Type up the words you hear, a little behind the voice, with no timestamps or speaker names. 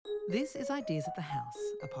This is Ideas at the House,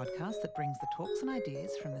 a podcast that brings the talks and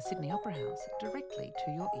ideas from the Sydney Opera House directly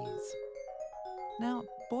to your ears. Now,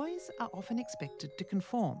 boys are often expected to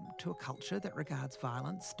conform to a culture that regards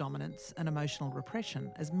violence, dominance and emotional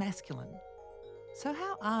repression as masculine. So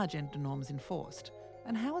how are gender norms enforced,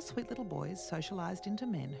 and how are sweet little boys socialised into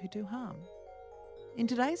men who do harm? In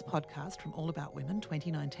today's podcast from All About Women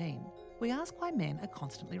 2019, we ask why men are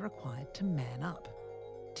constantly required to man up.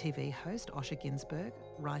 TV host Osher Günsberg,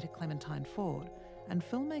 writer Clementine Ford and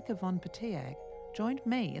filmmaker Von Petiag joined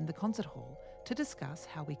me in the concert hall to discuss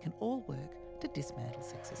how we can all work to dismantle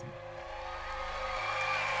sexism.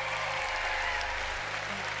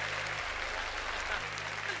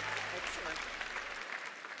 Excellent.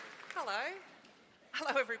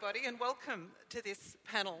 Hello everybody, and welcome to this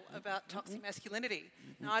panel about toxic masculinity.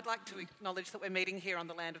 Now, I'd like to acknowledge that we're meeting here on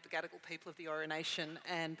the land of the Gadigal people of the Eora Nation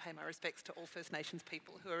and pay my respects to all First Nations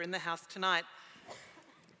people who are in the house tonight.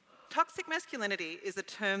 Toxic masculinity is a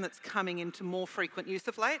term that's coming into more frequent use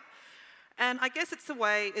of late, and I guess it's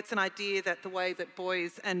an idea that the way that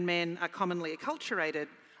boys and men are commonly acculturated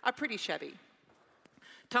are pretty shabby.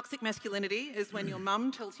 Toxic masculinity is when your mum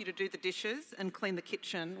tells you to do the dishes and clean the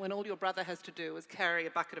kitchen when all your brother has to do is carry a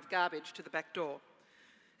bucket of garbage to the back door.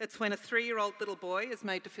 It's when a 3-year-old little boy is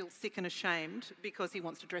made to feel sick and ashamed because he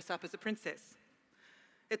wants to dress up as a princess.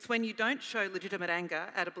 It's when you don't show legitimate anger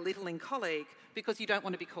at a belittling colleague because you don't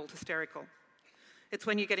want to be called hysterical. It's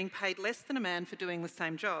when you're getting paid less than a man for doing the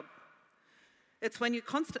same job. It's when you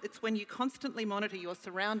constantly monitor your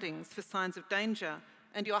surroundings for signs of danger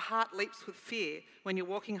and your heart leaps with fear when you're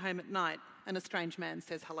walking home at night and a strange man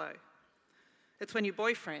says hello. It's when your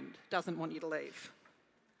boyfriend doesn't want you to leave.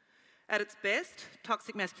 At its best,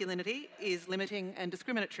 toxic masculinity is limiting and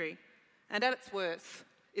discriminatory, and at its worst,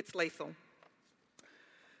 it's lethal.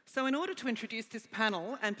 So in order to introduce this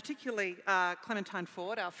panel, and particularly Clementine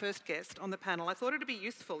Ford, our first guest on the panel, I thought it would be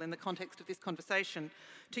useful in the context of this conversation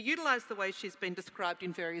to utilise the way she's been described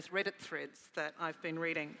in various Reddit threads that I've been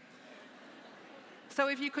reading. So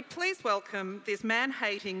if you could please welcome this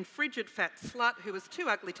man-hating, frigid fat slut who is too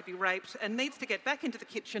ugly to be raped and needs to get back into the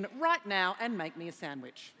kitchen right now and make me a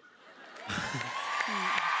sandwich. Our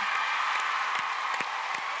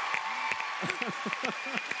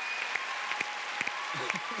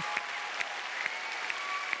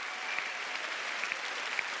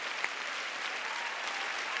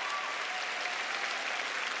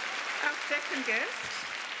second guest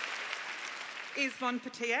is Von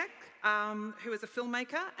Petiag, who is a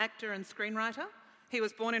filmmaker, actor and screenwriter. He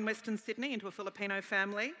was born in Western Sydney into a Filipino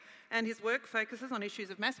family, and his work focuses on issues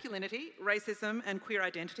of masculinity, racism and queer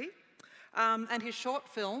identity. And his short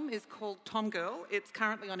film is called Tom Girl. It's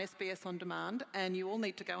currently on SBS On Demand, and you all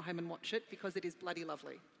need to go home and watch it because it is bloody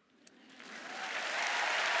lovely.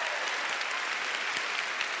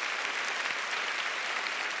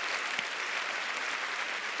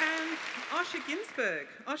 Osher Günsberg.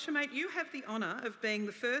 Osher, mate, you have the honour of being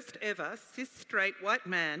the first ever cis-straight white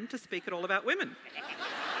man to speak at All About Women.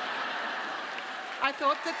 I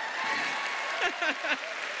thought that...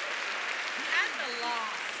 At the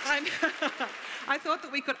last. I thought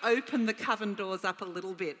that we could open the coven doors up a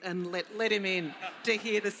little bit and let him in to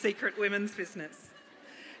hear the secret women's business.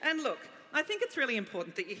 And look, I think it's really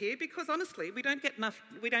important that you're here because, honestly, we don't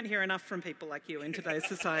hear enough from people like you in today's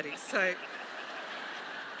society. So...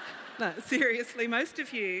 No, seriously, most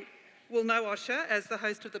of you will know Osher as the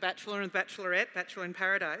host of The Bachelor and The Bachelorette, Bachelor in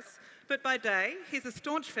Paradise. But by day, he's a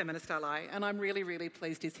staunch feminist ally, and I'm really, really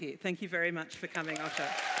pleased he's here. Thank you very much for coming, Osher.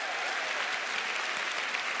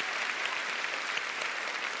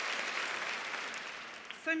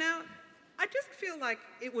 So now, I just feel like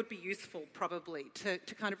it would be useful, probably, to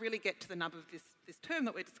kind of really get to the nub of this term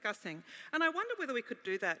that we're discussing. And I wonder whether we could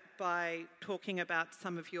do that by talking about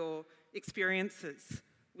some of your experiences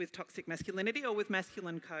with toxic masculinity or with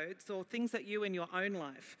masculine codes or things that you in your own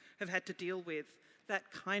life have had to deal with that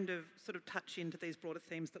kind of sort of touch into these broader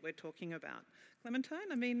themes that we're talking about. Clementine,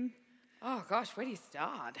 I mean... Oh gosh, where do you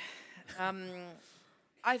start?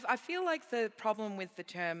 I feel like the problem with the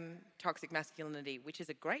term toxic masculinity, which is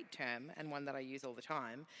a great term and one that I use all the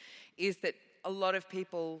time, is that a lot of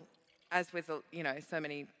people, as with so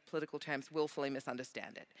many political terms, willfully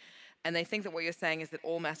misunderstand it. And they think that what you're saying is that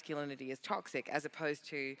all masculinity is toxic, as opposed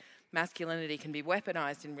to masculinity can be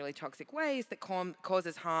weaponised in really toxic ways that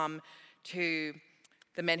causes harm to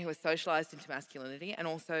the men who are socialised into masculinity and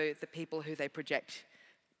also the people who they project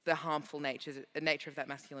the harmful nature of that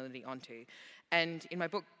masculinity onto. And in my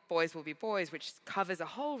book, Boys Will Be Boys, which covers a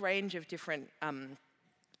whole range of different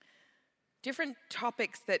different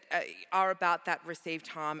topics that are about that received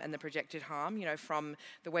harm and the projected harm, from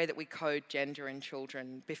the way that we code gender in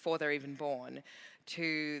children before they're even born,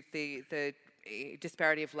 to the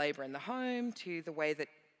disparity of labour in the home, to the way that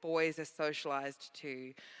boys are socialised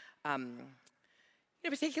to,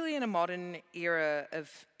 particularly in a modern era of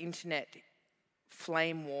internet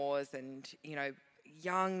flame wars and,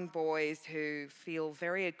 young boys who feel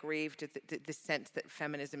very aggrieved at the sense that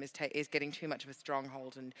feminism is getting too much of a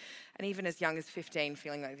stronghold, and even as young as 15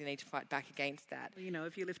 feeling like they need to fight back against that.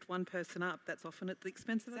 If you lift one person up, that's often at the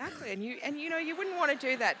expense of others. Exactly, and you wouldn't want to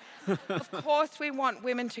do that. Of course we want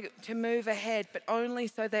women to move ahead, but only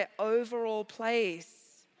so their overall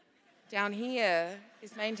place down here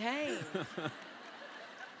is maintained.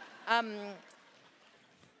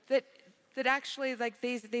 That actually,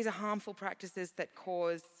 these are harmful practices that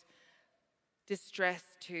cause distress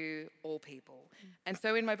to all people. And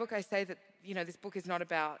so in my book, I say that, this book is not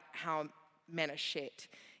about how men are shit.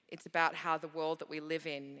 It's about how the world that we live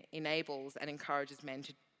in enables and encourages men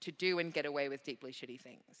to do and get away with deeply shitty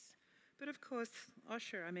things. But of course,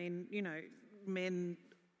 Osher, men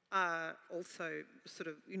are also sort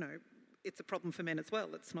of, it's a problem for men as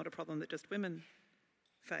well. It's not a problem that just women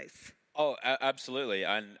face. Oh, absolutely,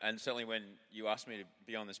 and certainly when you asked me to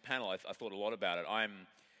be on this panel, I thought a lot about it. I'm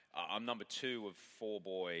number 2 of 4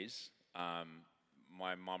 boys.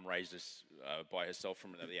 My mum raised us by herself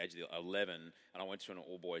from the age of 11, and I went to an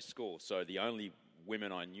all-boys school. So the only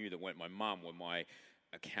women I knew that weren't my mum were my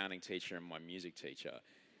accounting teacher and my music teacher.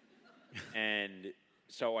 And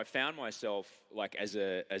so I found myself, as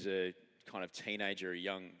a kind of teenager,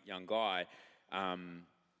 young guy,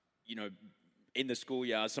 in the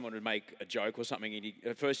schoolyard, someone would make a joke or something, and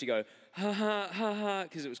at first you go, ha, ha, ha, ha,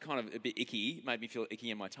 because it was kind of a bit icky, made me feel icky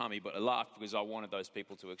in my tummy, but I laughed because I wanted those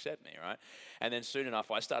people to accept me, right? And then soon enough,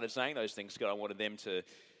 I started saying those things because I wanted them to,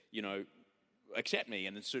 accept me,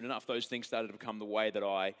 and then soon enough, those things started to become the way that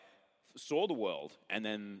I saw the world, and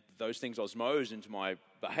then those things osmosed into my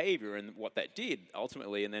behaviour and what that did,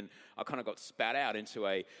 ultimately, and then I kind of got spat out into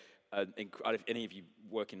if any of you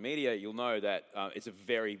work in media, you'll know that it's a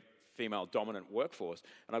very female-dominant workforce.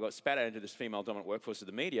 And I got spat out into this female-dominant workforce of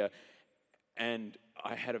the media, and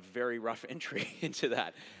I had a very rough entry into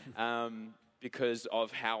that because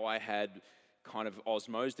of how I had kind of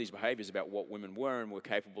osmosed these behaviours about what women were and were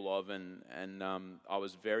capable of, and I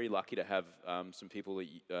was very lucky to have some people that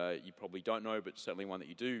you probably don't know, but certainly one that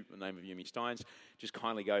you do, the name of Yumi Steins, just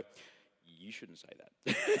kindly go, you shouldn't say that.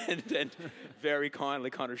 and very kindly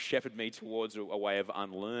kind of shepherded me towards a way of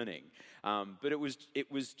unlearning. But it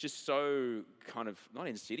was just so kind of, not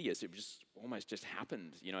insidious, it just almost just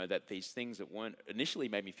happened, that these things that weren't initially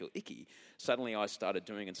made me feel icky, suddenly I started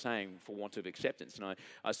doing and saying for want of acceptance. And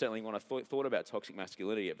I certainly, when I thought about toxic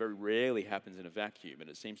masculinity, it very rarely happens in a vacuum, and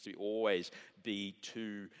it seems to always be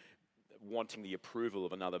to wanting the approval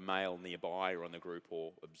of another male nearby or on the group,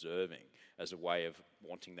 or observing as a way of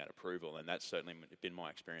wanting that approval, and that's certainly been my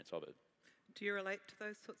experience of it. Do you relate to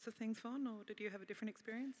those sorts of things, Vaughn, or did you have a different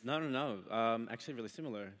experience? No. Actually really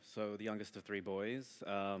similar. So the youngest of 3 boys,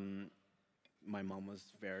 my mom was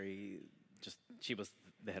she was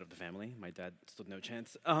the head of the family. My dad stood no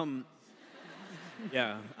chance.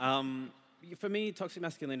 For me, toxic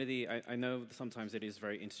masculinity, I know sometimes it is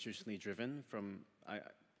very institutionally driven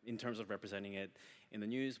in terms of representing it in the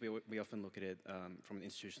news. We often look at it from an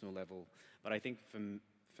institutional level, but I think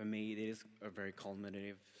for me it is a very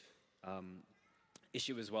culminative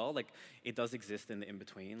issue as well. It does exist in the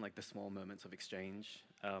in-between, the small moments of exchange.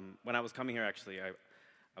 When I was coming here, actually, I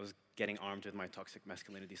was getting armed with my toxic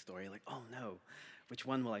masculinity story, oh no, which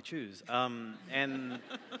one will I choose? And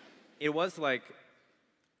it was I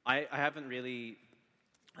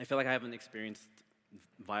feel like I haven't experienced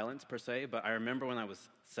violence per se, but I remember when I was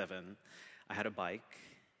 7, I had a bike,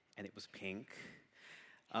 and it was pink,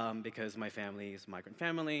 because my family is a migrant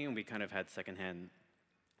family, and we kind of had secondhand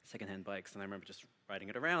bikes, and I remember just riding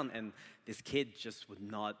it around, and this kid just would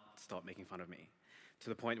not stop making fun of me, to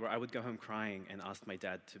the point where I would go home crying and ask my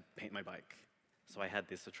dad to paint my bike. So I had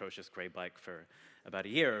this atrocious gray bike for about a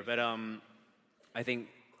year, but I think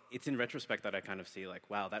it's in retrospect that I kind of see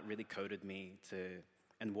wow, that really coded me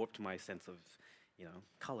and warped my sense of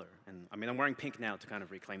color. And I'm wearing pink now to kind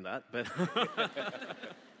of reclaim that, but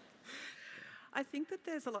I think that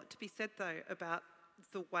there's a lot to be said, though, about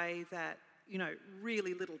the way that,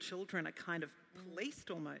 really little children are kind of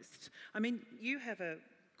policed almost. You have a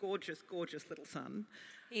gorgeous, gorgeous little son.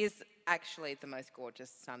 He is actually the most gorgeous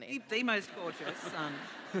son in the most gorgeous son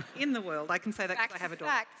in the world. I can say that because I have a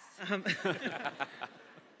daughter.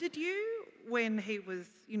 Did you, when he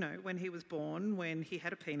was born, when he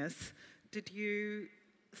had a penis, did you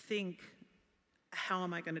think how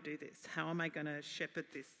am I going to do this? How am I going to shepherd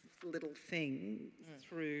this little thing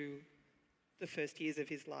through the first years of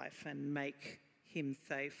his life and make him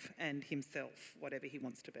safe and himself whatever he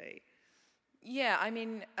wants to be? Yeah, I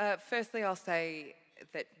mean, firstly, I'll say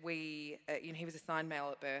that he was assigned male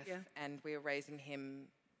at birth, and we are raising him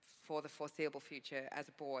for the foreseeable future as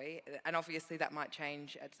a boy. And obviously that might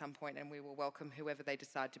change at some point, and we will welcome whoever they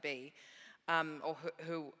decide to be, or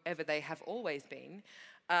whoever they have always been.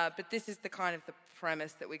 But this is the kind of the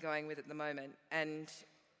premise that we're going with at the moment. And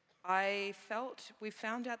I felt we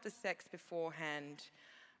found out the sex beforehand,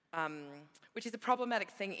 which is a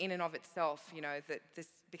problematic thing in and of itself,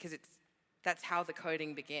 because that's how the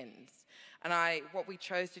coding begins. And what we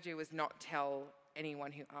chose to do was not tell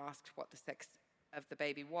anyone who asked what the sex of the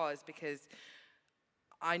baby was, because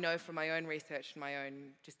I know from my own research and my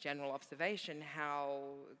own just general observation how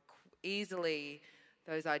easily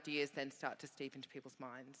those ideas then start to steep into people's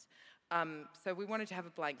minds. So we wanted to have a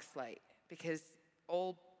blank slate, because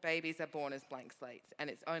all babies are born as blank slates, and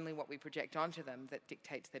it's only what we project onto them that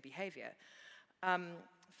dictates their behaviour.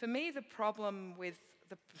 For me, the problem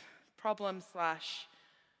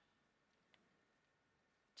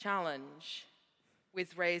 /challenge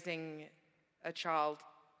with raising a child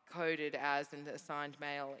coded as an assigned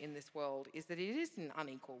male in this world is that it is an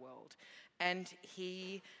unequal world. And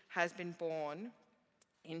he has been born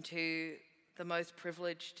into the most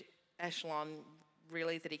privileged echelon,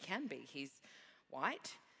 really, that he can be. He's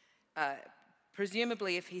white.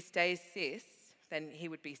 Presumably, if he stays cis, then he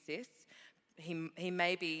would be cis. He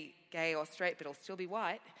may be gay or straight, but he'll still be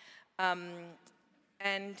white.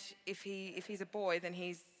 And if he's a boy, then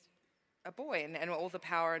he's a boy, and all the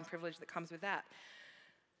power and privilege that comes with that.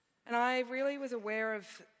 And I really was aware of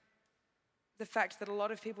the fact that a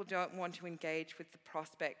lot of people don't want to engage with the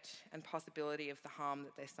prospect and possibility of the harm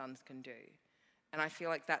that their sons can do. And I feel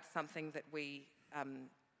like that's something that we,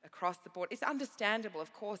 across the board, it's understandable.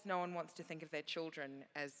 Of course, no one wants to think of their children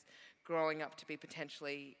as growing up to be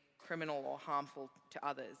potentially criminal or harmful to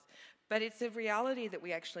others. But it's a reality that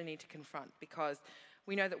we actually need to confront, because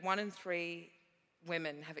we know that 1 in 3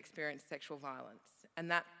 women have experienced sexual violence,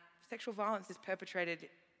 and that sexual violence is perpetrated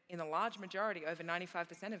in a large majority, over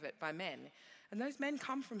 95% of it, by men. And those men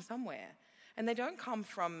come from somewhere. And they don't come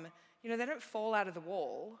from, they don't fall out of the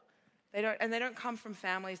wall. They don't come from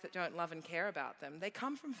families that don't love and care about them. They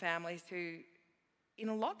come from families who,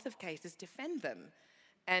 in lots of cases, defend them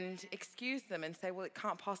and excuse them and say, well, it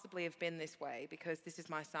can't possibly have been this way because this is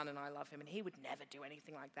my son and I love him and he would never do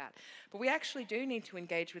anything like that. But we actually do need to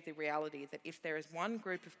engage with the reality that if there is one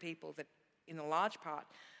group of people that, in a large part,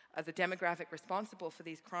 are the demographic responsible for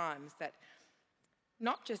these crimes that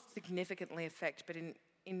not just significantly affect, but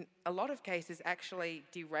in a lot of cases actually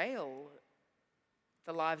derail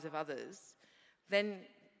the lives of others, then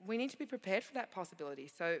we need to be prepared for that possibility.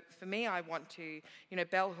 So for me, I want to,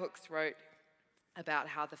 Bell Hooks wrote about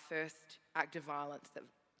how the first act of violence that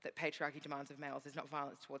patriarchy demands of males is not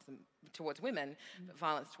violence towards women, but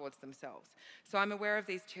violence towards themselves. So I'm aware of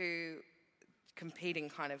these two competing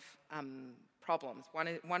kind of problems.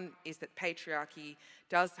 One is that patriarchy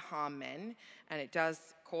does harm men, and it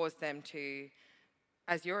does cause them to,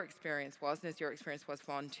 as your experience was, and as your experience was,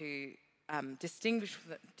 Von, to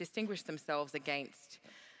distinguish themselves against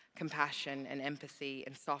compassion and empathy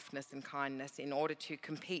and softness and kindness in order to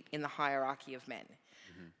compete in the hierarchy of men.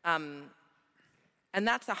 Mm-hmm. And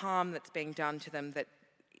that's a harm that's being done to them that,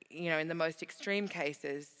 in the most extreme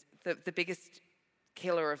cases, the biggest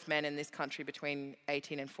killer of men in this country between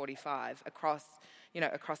 18 and 45 across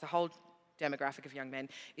a whole demographic of young men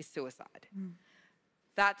is suicide. Mm.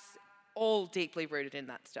 That's all deeply rooted in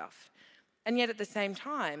that stuff. And yet at the same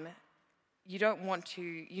time, you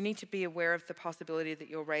need to be aware of the possibility that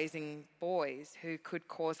you're raising boys who could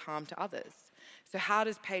cause harm to others. So how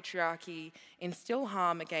does patriarchy instill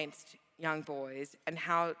harm against young boys, and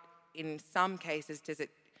how, in some cases, does it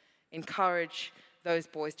encourage those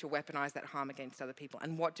boys to weaponize that harm against other people?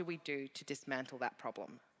 And what do we do to dismantle that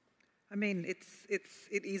problem? I mean, it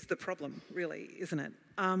is the problem, really, isn't it?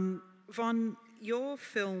 Von, your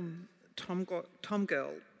film, Tom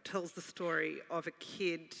Girl, tells the story of a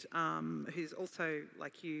kid who's also,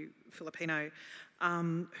 like you, Filipino,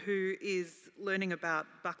 who is learning about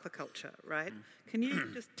bakla culture, right? Can you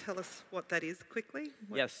just tell us what that is quickly?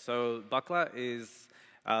 Yes, so bakla is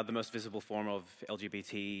the most visible form of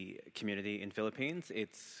LGBT community in Philippines.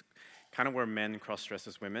 It's kind of where men cross-dress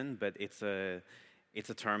as women, but it's a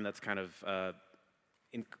term that's kind of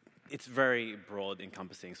it's very broad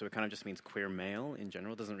encompassing, so it kind of just means queer male in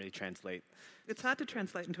general. It doesn't really translate. It's hard to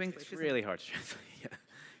translate into English, It's really hard to translate,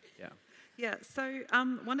 yeah. Yeah, so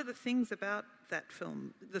one of the things about that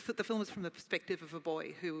film, the film is from the perspective of a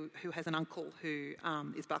boy who has an uncle who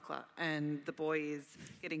is buckler, and the boy is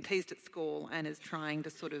getting teased at school and is trying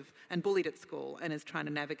to and bullied at school and is trying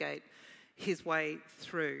to navigate his way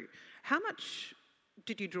through. How much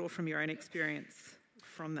did you draw from your own experience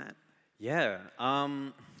from that? Yeah.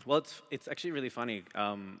 Well, it's actually really funny.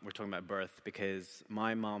 We're talking about birth because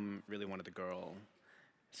my mum really wanted a girl.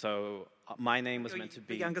 So my name was meant to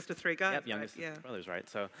be... The youngest of three guys. Yep, youngest of brothers, right?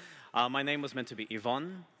 So my name was meant to be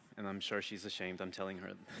Yvonne, and I'm sure she's ashamed I'm telling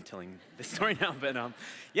this story now. But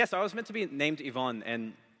so I was meant to be named Yvonne,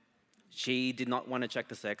 and she did not want to check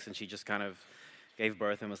the sex, and she just kind of gave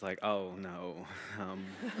birth and was like, oh, no.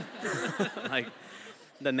 Like,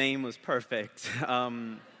 the name was perfect.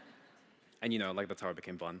 And, that's how I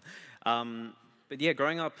became Von. But yeah,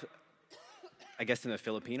 growing up, I guess in a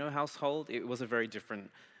Filipino household, it was a very different,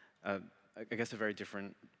 a very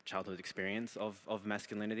different childhood experience of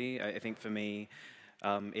masculinity. I think for me,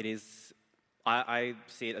 I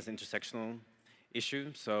see it as an intersectional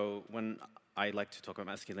issue. So when I like to talk about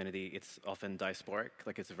masculinity, it's often diasporic,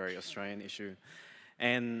 like it's a very Australian issue.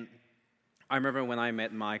 And I remember when I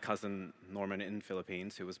met my cousin Norman in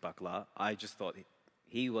Philippines, who was bakla, I just thought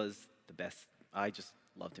he was the best. I just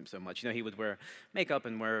loved him so much. He would wear makeup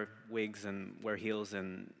and wear wigs and wear heels,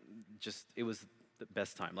 and it was the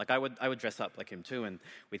best time. Like I would dress up like him too, and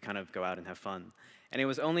we'd kind of go out and have fun. And it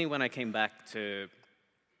was only when I came back to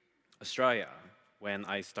Australia when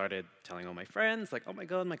I started telling all my friends, like, oh my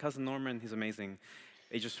God, my cousin Norman, he's amazing.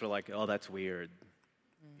 They just were like, oh, that's weird.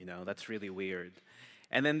 That's really weird.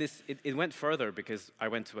 And then it went further because I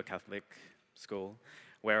went to a Catholic school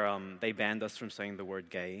where they banned us from saying the word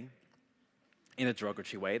gay in a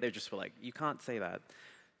derogatory way. They just were like, you can't say that.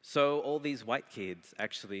 So all these white kids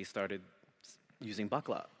actually started using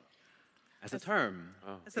bakla as a term.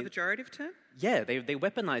 Oh. As a pejorative term? Yeah, they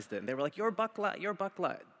weaponized it. And they were like, you're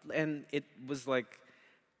bakla. And it was like,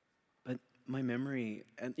 but my memory,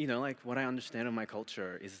 and what I understand of my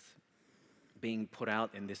culture is being put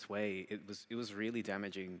out in this way. It was really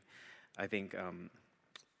damaging, I think,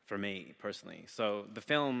 for me personally. So the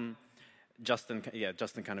film, Justin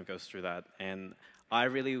kind of goes through that, and I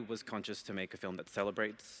really was conscious to make a film that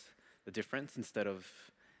celebrates the difference instead of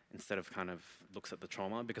kind of looks at the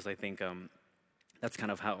trauma, because I think that's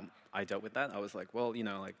kind of how I dealt with that. I was like, well,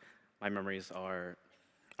 my memories are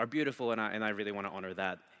beautiful, and I really want to honor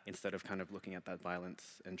that instead of kind of looking at that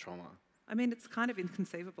violence and trauma. I mean, it's kind of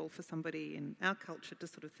inconceivable for somebody in our culture to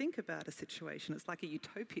sort of think about a situation. It's like a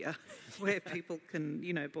utopia where people can,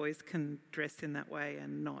 boys can dress in that way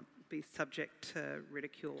and not be subject to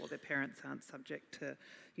ridicule, or their parents aren't subject to,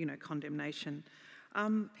 condemnation.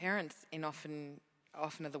 Parents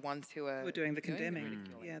often are the ones who are doing the condemning.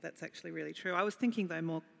 Yeah, that's actually really true. I was thinking, though,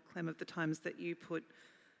 more, Clem, of the times that you put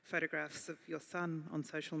photographs of your son on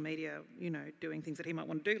social media, doing things that he might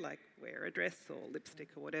want to do, like wear a dress or lipstick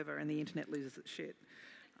or whatever, and the internet loses its shit.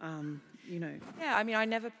 Yeah, I mean,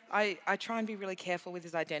 I try and be really careful with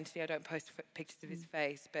his identity. I don't post pictures of his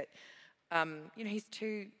face, but, he's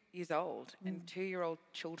 2 years old, and 2-year-old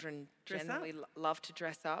children generally love to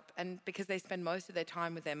dress up, and because they spend most of their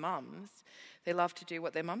time with their mums, they love to do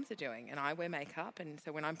what their mums are doing. And I wear makeup, and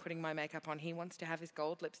so when I'm putting my makeup on, he wants to have his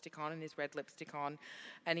gold lipstick on and his red lipstick on,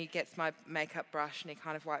 and he gets my makeup brush and he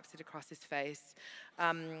kind of wipes it across his face.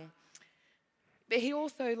 But he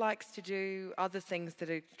also likes to do other things that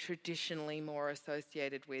are traditionally more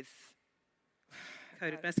associated with...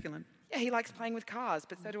 Coded masculine. Yeah, he likes playing with cars,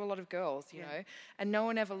 but so do a lot of girls, you know. And no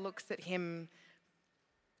one ever looks at him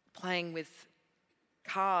playing with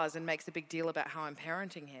cars and makes a big deal about how I'm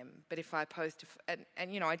parenting him. But if I post, and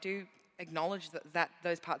I do acknowledge that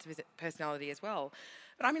those parts of his personality as well.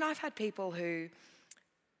 But I mean, I've had people who,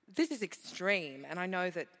 this is extreme, and I know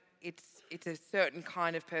that it's a certain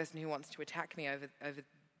kind of person who wants to attack me over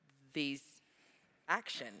these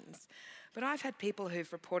actions. But I've had people who've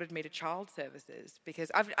reported me to child services because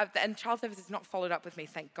and child services not followed up with me,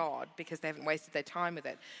 thank God, because they haven't wasted their time with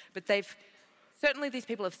it. But certainly these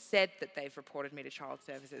people have said that they've reported me to child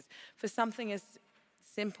services for something as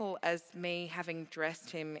simple as me having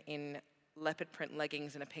dressed him in leopard print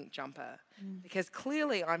leggings and a pink jumper. Because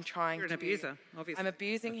clearly I'm trying You're an abuser, obviously. I'm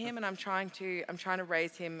abusing him, and I'm trying to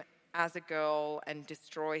raise him as a girl and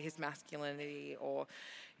destroy his masculinity, or...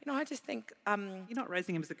 I just think... You're not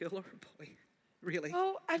raising him as a girl or a boy, really.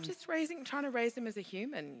 Well, I'm just trying to raise him as a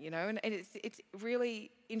human, and it's really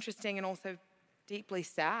interesting and also deeply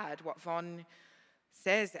sad what Von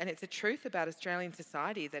says, and it's a truth about Australian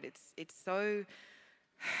society that it's so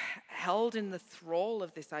held in the thrall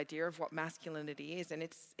of this idea of what masculinity is, and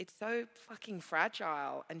it's so fucking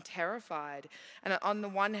fragile and terrified. And on the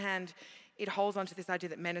one hand, it holds on to this idea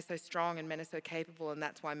that men are so strong and men are so capable, and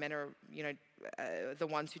that's why men are, the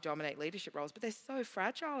ones who dominate leadership roles. But they're so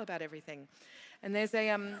fragile about everything. And there's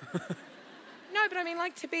a no, but I mean,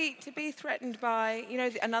 like to be threatened by,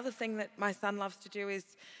 another thing that my son loves to do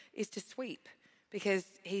is to sweep. Because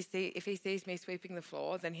if he sees me sweeping the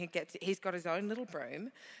floor, then he's got his own little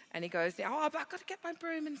broom, and he goes, "Oh, I've got to get my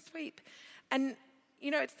broom and sweep." And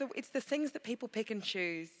it's the things that people pick and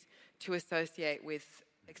choose to associate with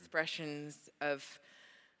expressions of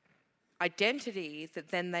identity that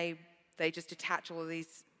then they just attach all of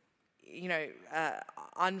these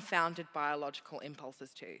unfounded biological impulses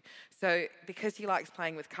to. So because he likes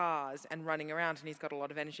playing with cars and running around and he's got a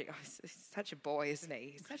lot of energy, he's such a boy, isn't he?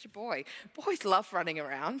 He's such a boy. Boys love running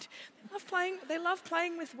around. They love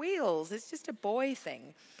playing with wheels. It's just a boy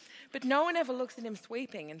thing. But no one ever looks at him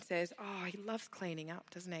sweeping and says, "Oh, he loves cleaning up,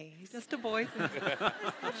 doesn't he? He's Just a boy.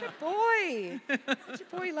 such a boy. Such a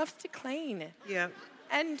boy. He loves to clean." Yeah.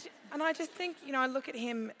 And I just think, I look at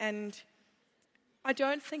him, and I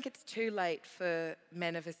don't think it's too late for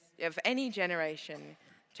men of any generation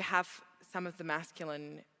to have some of the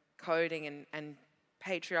masculine coding and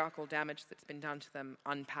patriarchal damage that's been done to them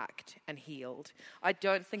unpacked and healed. I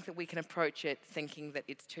don't think that we can approach it thinking that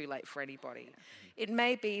it's too late for anybody. It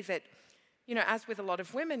may be that, as with a lot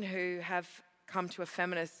of women who have come to a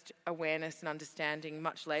feminist awareness and understanding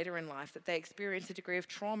much later in life, that they experience a degree of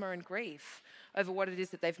trauma and grief over what it is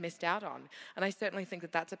that they've missed out on. And I certainly think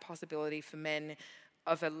that that's a possibility for men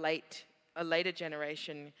of a later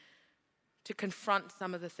generation to confront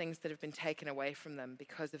some of the things that have been taken away from them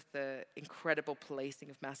because of the incredible policing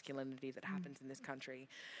of masculinity that happens in this country.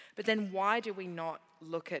 But then why do we not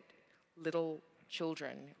look at little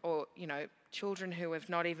children, or children who have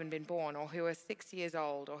not even been born, or who are 6 years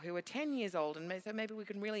old, or who are 10 years old, and so maybe we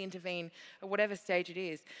can really intervene at whatever stage it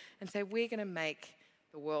is and say, we're going to make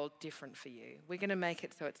the world different for you. We're going to make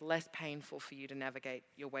it so it's less painful for you to navigate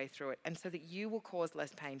your way through it, and so that you will cause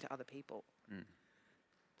less pain to other people.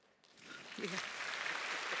 Yeah.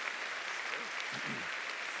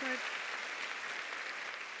 So,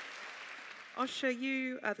 Osher,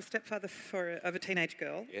 you are the stepfather of a teenage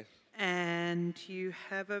girl. Yes. And you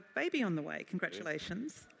have a baby on the way.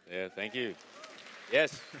 Congratulations. Yeah, thank you.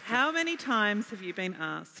 Yes. How many times have you been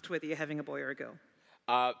asked whether you're having a boy or a girl?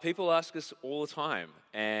 People ask us all the time,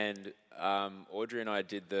 and Audrey and I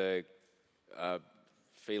did the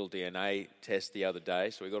fetal DNA test the other day,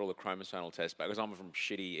 so we got all the chromosomal tests back, because I'm from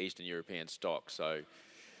shitty Eastern European stock, so,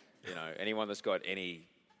 anyone that's got any,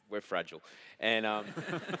 we're fragile. And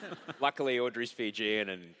luckily Audrey's Fijian,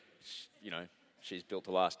 and, she's built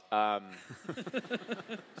to last.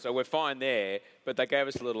 So we're fine there, but they gave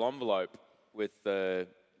us a little envelope with the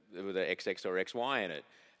XX or XY in it,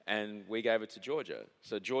 and we gave it to Georgia.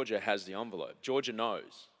 So Georgia has the envelope. Georgia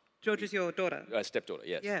knows. Georgia's your daughter? Stepdaughter,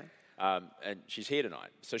 yes. Yeah. And she's here tonight,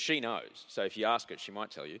 so she knows. So if you ask her, she might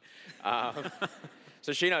tell you.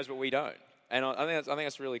 So she knows, but we don't. And I think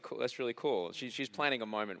that's really cool. That's really cool. She's planning a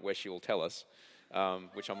moment where she will tell us,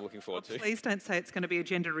 which I'm looking forward to. Please don't say it's going to be a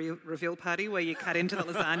gender reveal party where you cut into the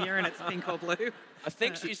lasagna and it's pink or blue. I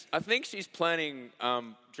think she's planning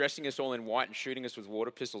dressing us all in white and shooting us with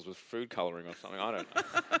water pistols with food colouring or something. I don't know.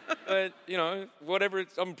 But, whatever.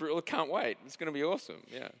 I can't wait. It's going to be awesome.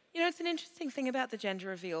 Yeah. It's an interesting thing about the gender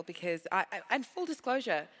reveal, because and full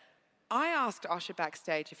disclosure, I asked Osher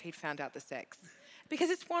backstage if he'd found out the sex, because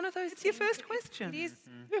it's one of those. It's your first question. It is.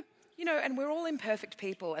 Yeah. And we're all imperfect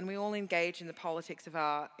people, and we all engage in the politics of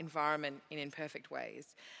our environment in imperfect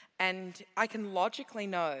ways. And I can logically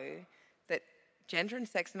know that gender and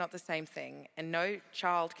sex are not the same thing, and no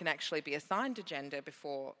child can actually be assigned a gender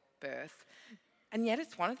before birth. And yet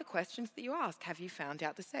it's one of the questions that you ask: have you found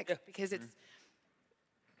out the sex? Yeah. Because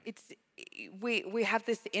we have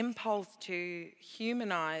this impulse to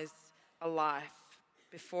humanise a life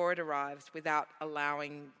before it arrives without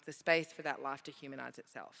allowing the space for that life to humanise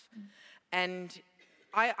itself. And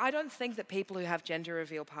I don't think that people who have gender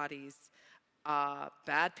reveal parties are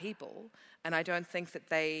bad people, and I don't think that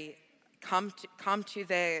they come to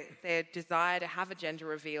their desire to have a gender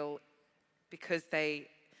reveal because they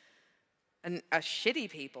are shitty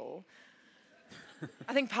people.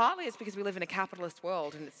 I think partly it's because we live in a capitalist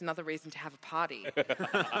world, and it's another reason to have a party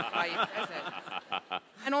while you're present.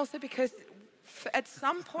 And also because at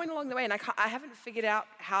some point along the way, and I haven't figured out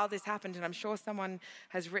how this happened, and I'm sure someone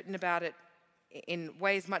has written about it in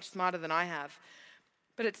ways much smarter than I have,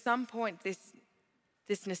 but at some point this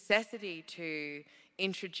necessity to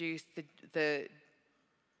introduce the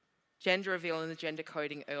gender reveal and the gender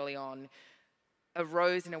coding early on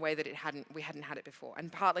arose in a way that we hadn't had it before.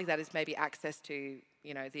 And partly that is maybe access to,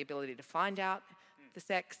 the ability to find out the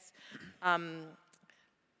sex.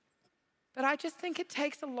 But I just think it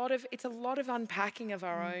takes a lot of unpacking of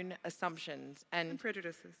our own assumptions and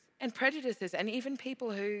prejudices. And prejudices, and even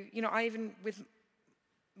people who,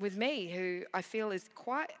 with me, who I feel is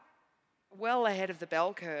quite well ahead of the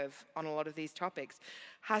bell curve on a lot of these topics,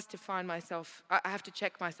 I have to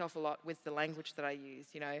check myself a lot with the language that I use,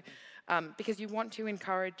 because you want to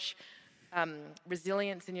encourage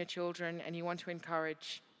resilience in your children, and you want to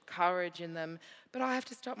encourage courage in them, but I have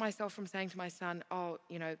to stop myself from saying to my son,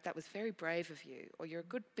 that was very brave of you, or you're a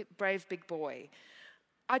good, brave big boy.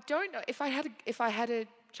 I don't know, if I had a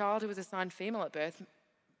child who was assigned female at birth,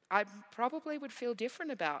 I probably would feel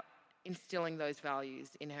different about instilling those values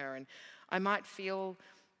in her, and I might feel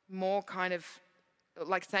more kind of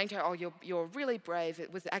like saying to her, you're really brave.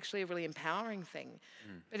 It was actually a really empowering thing.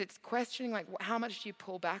 But it's questioning, like, how much do you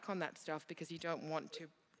pull back on that stuff because you don't want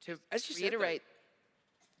to reiterate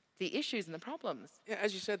the issues and the problems. Yeah,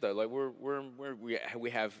 as you said though, like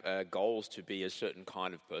we have goals to be a certain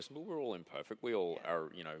kind of person, but we're all imperfect. We all are,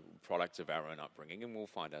 products of our own upbringing, and we'll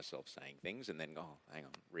find ourselves saying things and then hang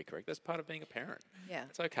on, recorrect. That's part of being a parent. Yeah,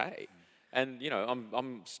 it's okay. And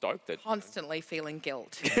I'm stoked that constantly feeling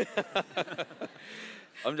guilt.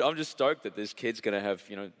 I'm just stoked that this kid's going to have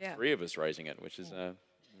 3 of us raising it, which is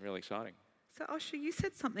really exciting. So Osher, you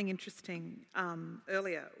said something interesting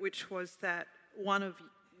earlier, which was that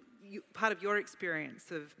part of your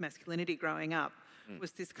experience of masculinity growing up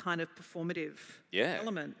was this kind of performative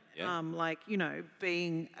element,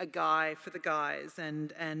 being a guy for the guys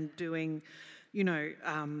and doing,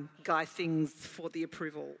 guy things for the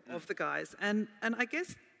approval of the guys. And I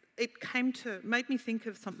guess it made me think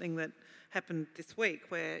of something that happened this week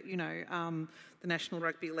where, the National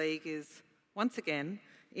Rugby League is once again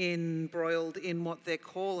embroiled in what they're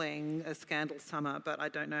calling a scandal summer, but I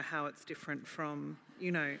don't know how it's different from,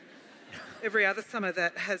 every other summer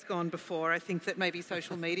that has gone before. I think that maybe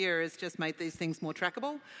social media has just made these things more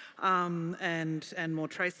trackable and more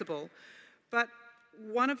traceable. But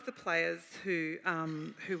one of the players who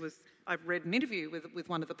was, I've read an interview with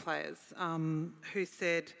one of the players who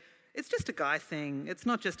said, it's just a guy thing. It's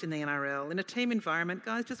not just in the NRL. In a team environment,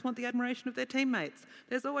 guys just want the admiration of their teammates.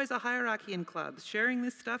 There's always a hierarchy in clubs. Sharing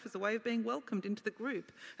this stuff is a way of being welcomed into the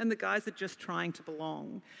group, and the guys are just trying to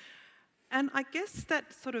belong. And I guess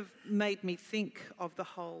that sort of made me think of the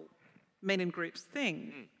whole men in groups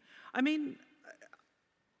thing. I mean,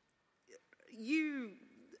 you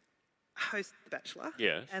host The Bachelor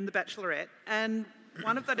and The Bachelorette, and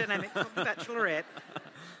one of the dynamics of The Bachelorette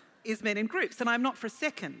is men in groups. And I'm not for a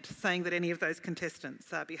second saying that any of those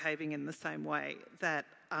contestants are behaving in the same way that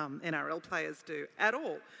NRL players do at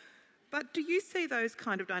all. But do you see those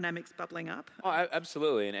kind of dynamics bubbling up? Oh,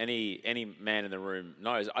 absolutely, and any man in the room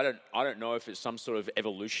knows. I don't know if it's some sort of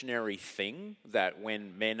evolutionary thing that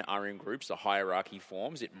when men are in groups, a hierarchy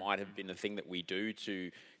forms. It might have been a thing that we do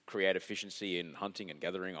to create efficiency in hunting and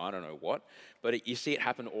gathering. I don't know what, but you see it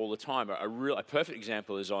happen all the time. A perfect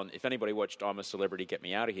example is if anybody watched I'm a Celebrity, Get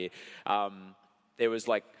Me Out of Here. It was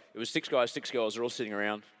 6 guys, 6 girls. They're all sitting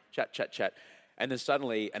around, chat, and then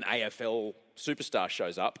suddenly an AFL superstar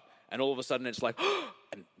shows up. And all of a sudden it's like,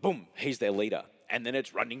 and boom, he's their leader. And then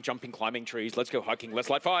it's running, jumping, climbing trees, let's go hiking, let's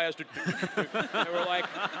light fires. They were like,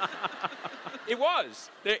 it was.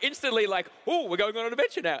 They're instantly like, oh, we're going on an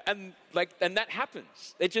adventure now. And that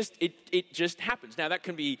happens. It just happens. Now that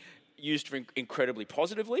can be used for incredibly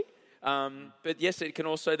positively. But yes, it can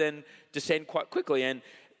also then descend quite quickly. And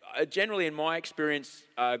generally in my experience,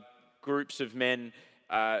 groups of men,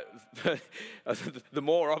 the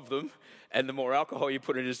more of them, and the more alcohol you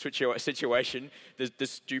put into a situation, the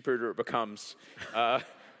stupider it becomes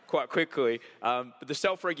quite quickly. But the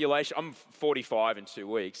self-regulation, I'm 45 in 2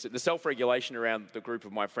 weeks, the self-regulation around the group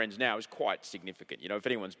of my friends now is quite significant. If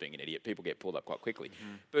anyone's being an idiot, people get pulled up quite quickly.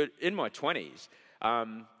 Mm-hmm. But in my 20s,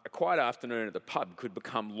 a quiet afternoon at the pub could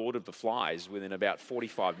become Lord of the Flies within about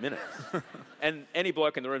 45 minutes. And any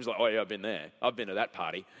bloke in the room's like, oh yeah, I've been there. I've been to that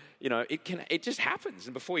party. It just happens.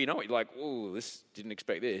 And before you know it, you're like, oh, didn't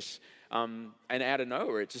expect this. And out of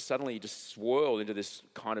nowhere, it just suddenly just swirled into this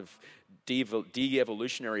kind of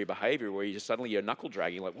de-evolutionary behavior where you're knuckle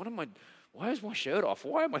dragging. Like, why is my shirt off?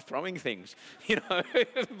 Why am I throwing things?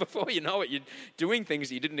 Before you know it, you're doing things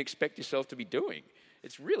that you didn't expect yourself to be doing.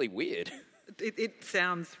 It's really weird. It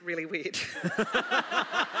sounds really weird.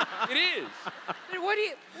 It is. But what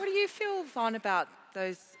do you feel, Von, about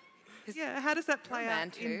those? How does that play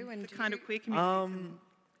out in the kind of queer community?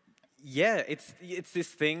 Yeah, it's this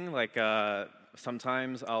thing like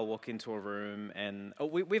sometimes I'll walk into a room and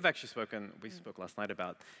we've actually spoken. We spoke last night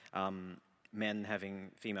about men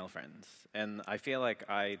having female friends, and I feel like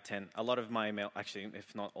a lot of my male, actually,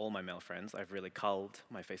 if not all my male friends, I've really culled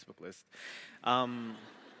my Facebook list. I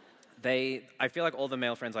feel like all the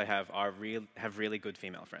male friends I have have really good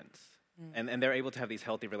female friends. And they're able to have these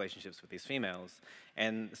healthy relationships with these females.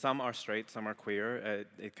 And some are straight, some are queer.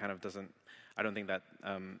 It kind of doesn't, I don't think that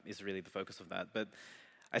is really the focus of that. But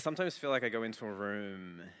I sometimes feel like I go into a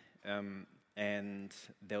room and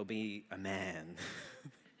there'll be a man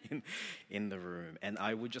in the room. And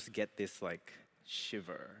I would just get this like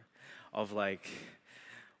shiver of like,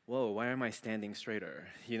 whoa, why am I standing straighter?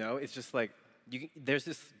 You know, it's just like, there's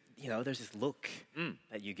this look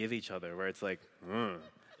that you give each other where it's like,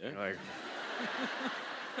 yeah. Like,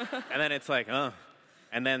 and then it's like,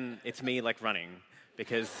 and then it's me like running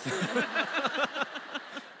because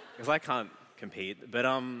I can't compete. But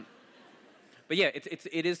yeah,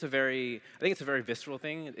 it is I think it's a very visceral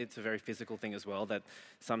thing. It's a very physical thing as well. That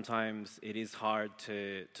sometimes it is hard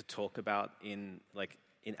to talk about in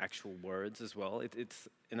actual words as well. It's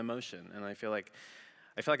an emotion, and I feel like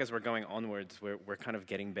as we're going onwards, we're kind of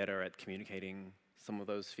getting better at communicating some of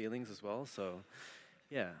those feelings as well. So.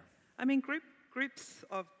 Yeah. I mean, groups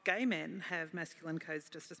of gay men have masculine codes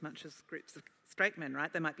just as much as groups of straight men,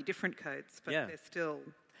 right? There might be different codes, but they're still...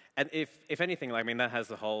 And if anything, I mean, that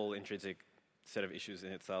has a whole intrinsic set of issues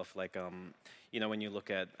in itself. Like, when you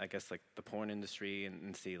look at, I guess, like the porn industry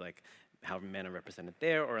and see like how men are represented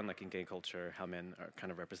there, or in gay culture, how men are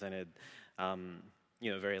kind of represented,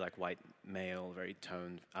 very like white male, very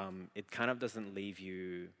toned. It kind of doesn't leave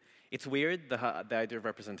you... It's weird, the idea of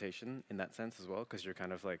representation in that sense as well, because you're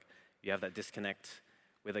kind of like, you have that disconnect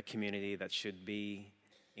with a community that should be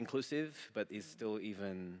inclusive, but is still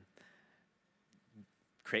even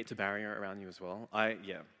creates a barrier around you as well. I've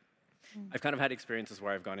kind of had experiences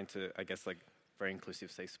where I've gone into, I guess, like very inclusive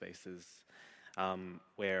safe spaces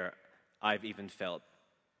where I've even felt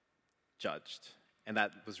judged, and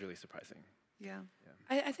that was really surprising. Yeah.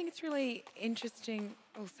 I think it's really interesting.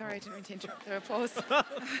 Oh, sorry, I didn't mean to interrupt the applause.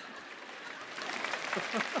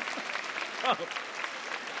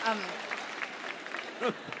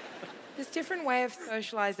 There's different way of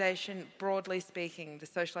socialization, broadly speaking, the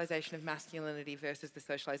socialization of masculinity versus the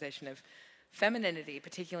socialization of femininity,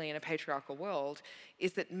 particularly in a patriarchal world,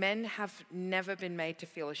 is that men have never been made to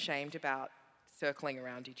feel ashamed about circling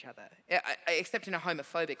around each other, except in a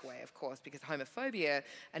homophobic way, of course, because homophobia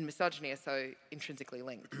and misogyny are so intrinsically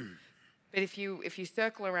linked. But if you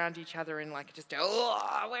circle around each other in like just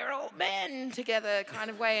we're all men together kind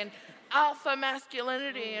of way, and alpha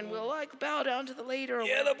masculinity, and we'll like bow down to the leader.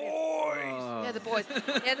 The boys. Yeah, the boys.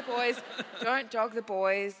 Yeah, the boys. Don't dog the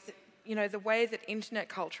boys. You know, the way that internet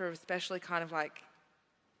culture especially kind of like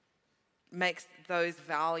makes those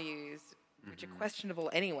values, which are questionable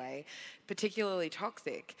anyway, particularly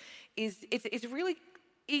toxic, it's really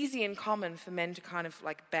easy and common for men to kind of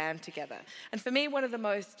like band together. And for me, one of the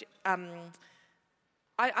most...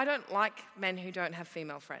 I don't like men who don't have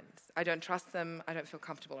female friends. I don't trust them. I don't feel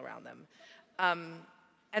comfortable around them.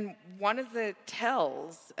 And one of the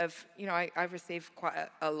tells of... I've received quite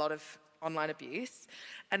a lot of online abuse,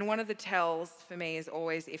 and one of the tells for me is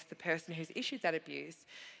always if the person who's issued that abuse,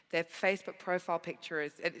 their Facebook profile picture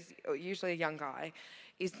is usually a young guy,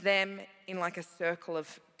 is them in like a circle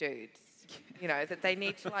of dudes. That they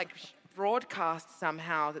need to like broadcast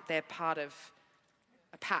somehow that they're part of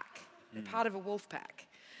a pack. They're part of a wolf pack.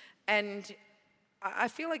 And I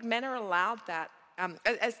feel like men are allowed that,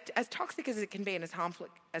 as toxic as it can be and as harmful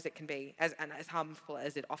as it can be, and as harmful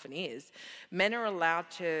as it often is, men are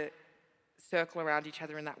allowed to circle around each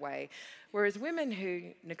other in that way. Whereas women who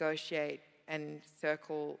negotiate and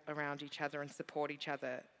circle around each other and support each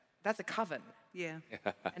other, that's a coven. Yeah.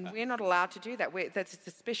 And we're not allowed to do that. That's a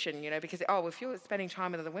suspicion, because, if you're spending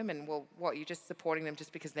time with other women, well, what, you're just supporting them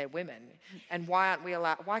just because they're women? And why aren't we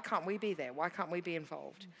allowed, why can't we be there? Why can't we be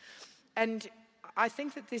involved? And I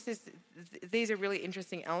think that these are really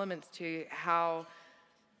interesting elements to how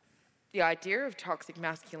the idea of toxic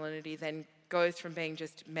masculinity then goes from being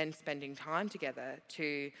just men spending time together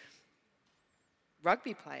to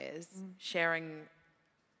rugby players sharing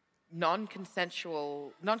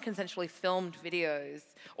non-consensually filmed videos,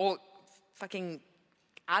 or fucking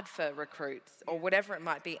ADFA recruits, or whatever it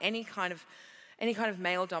might be, any kind of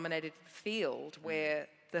male-dominated field where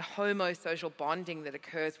the homosocial bonding that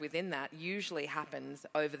occurs within that usually happens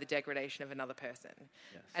over the degradation of another person,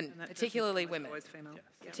 and particularly women. Always female.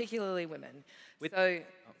 Yes. Particularly women. So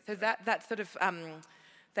that sort of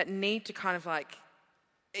that need to kind of like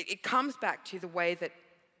it comes back to the way that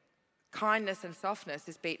kindness and softness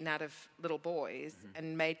is beaten out of little boys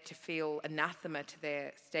and made to feel anathema to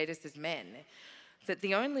their status as men, that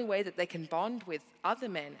the only way that they can bond with other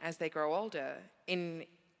men as they grow older in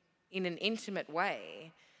an intimate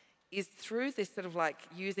way is through this sort of like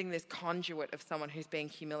using this conduit of someone who's being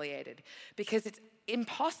humiliated. Because it's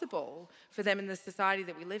impossible for them in the society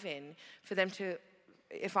that we live in, for them to,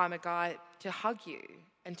 if I'm a guy, to hug you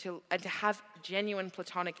and to have genuine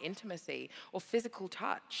platonic intimacy or physical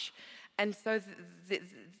touch. And so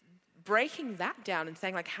breaking that down and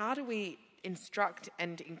saying, like, how do we instruct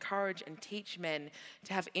and encourage and teach men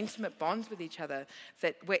to have intimate bonds with each other,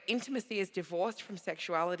 that where intimacy is divorced from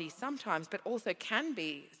sexuality sometimes, but also can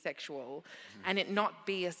be sexual, and it not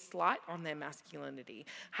be a slight on their masculinity?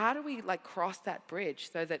 How do we like cross that bridge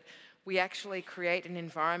so that we actually create an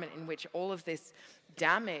environment in which all of this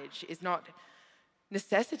damage is not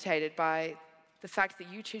necessitated by the fact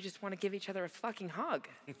that you two just want to give each other a fucking hug?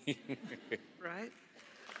 Right?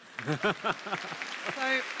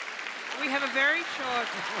 So we have a very short...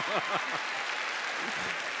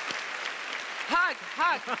 Hug.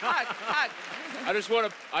 I just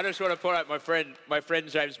want to point out my friend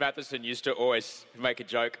James Matheson used to always make a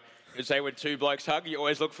joke and say when two blokes hug, you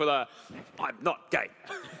always look for the "I'm not gay."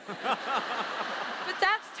 But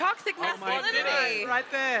that's toxic masculinity. Right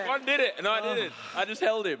there. One did it, and I didn't. I just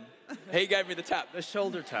held him. He gave me the tap. The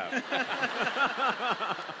shoulder tap.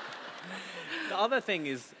 The other thing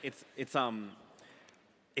is, it's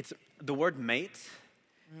the word mate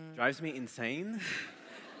drives me insane,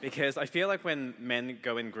 because I feel like when men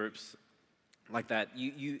go in groups like that,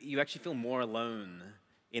 you actually feel more alone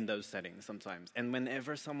in those settings sometimes. And when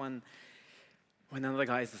another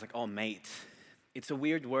guy is just like, "Oh, mate," it's a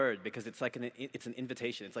weird word because it's like it's an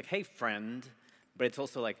invitation. It's like, "Hey, friend," but it's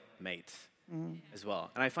also like mate as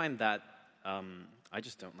well. And I find that I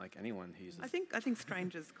just don't like anyone who uses. I think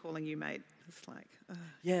strangers calling you mate is like,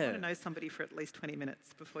 Yeah. you want to know somebody for at least 20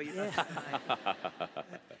 minutes before you ask them mate.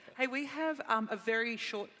 Hey, we have a very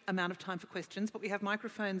short amount of time for questions, but we have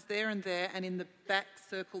microphones there and in the back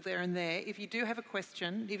circle there and there. If you do have a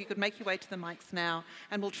question, if you could make your way to the mics now,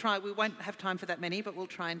 and we won't have time for that many, but we'll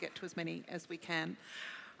try and get to as many as we can.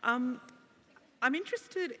 I'm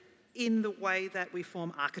interested in the way that we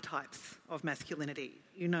form archetypes of masculinity,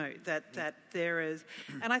 that there is,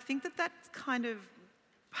 and I think that that's kind of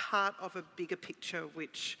part of a bigger picture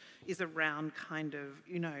which is around kind of,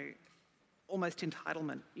 almost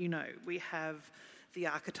entitlement. We have the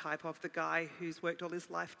archetype of the guy who's worked all his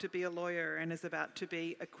life to be a lawyer and is about to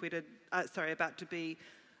be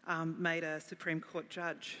made a Supreme Court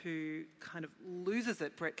judge, who kind of loses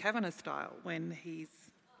it, Brett Kavanaugh style, when he's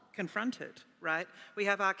confronted, right? We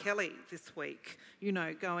have R. Kelly this week,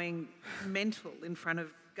 going mental in front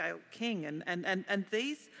of Gayle King, and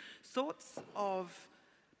these sorts of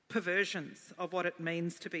perversions of what it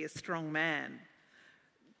means to be a strong man.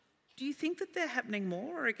 Do you think that they're happening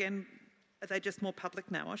more, or again, are they just more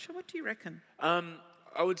public now? Osher, what do you reckon? I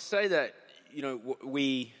would say that, you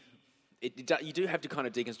do have to kind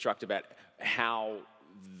of deconstruct about how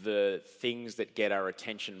the things that get our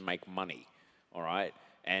attention make money, all right?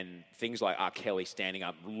 And things like R. Kelly standing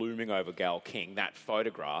up, looming over Gayle King, that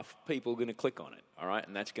photograph, people are going to click on it, all right?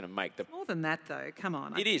 And that's going to make the... More than that, though. Come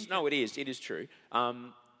on. It is. It is true.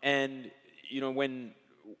 And,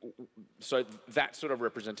 so that sort of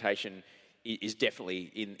representation is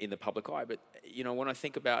definitely in the public eye. But, when I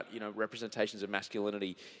think about, representations of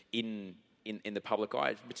masculinity in the public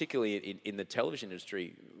eye, particularly in the television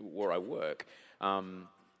industry where I work,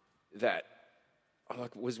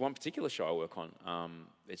 was one particular show I work on.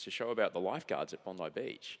 It's a show about the lifeguards at Bondi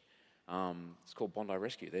Beach. It's called Bondi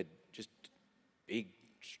Rescue. They're just big,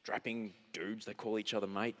 strapping dudes. They call each other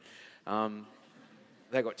mate.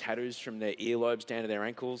 They got tattoos from their earlobes down to their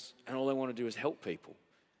ankles, and all they want to do is help people.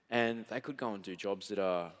 And they could go and do jobs that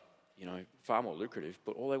are, far more lucrative,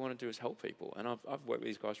 but all they want to do is help people. And I've worked with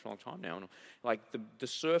these guys for a long time now, and like the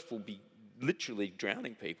surf will be literally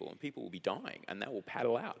drowning people, and people will be dying, and they will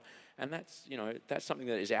paddle out. And that's, that's something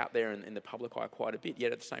that is out there in the public eye quite a bit.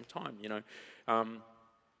 Yet at the same time,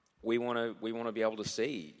 we want to be able to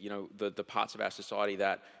see, the parts of our society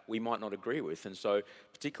that we might not agree with. And so,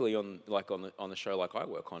 particularly on the show like I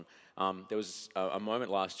work on, there was a moment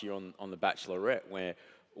last year on The Bachelorette where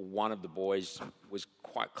one of the boys was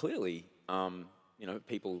quite clearly,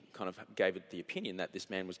 people kind of gave it the opinion that this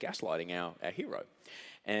man was gaslighting our hero.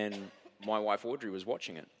 And my wife Audrey was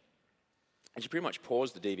watching it. And she pretty much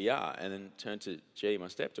paused the DVR and then turned to G, my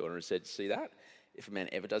stepdaughter, and said, "See that? If a man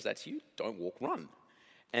ever does that to you, don't walk, run."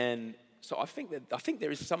 And so I think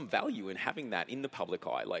there is some value in having that in the public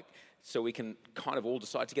eye, so we can kind of all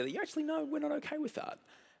decide together, actually, no, we're not okay with that.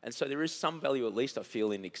 And so there is some value, at least I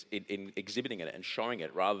feel, in exhibiting it and showing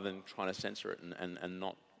it rather than trying to censor it and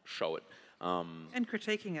not show it. And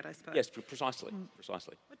critiquing it, I suppose. Yes, precisely.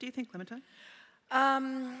 What do you think, Clementine?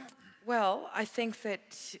 Well, I think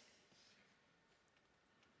that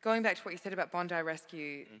going back to what you said about Bondi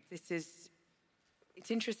Rescue, it's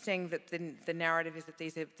interesting that the narrative is that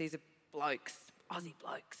these are blokes, Aussie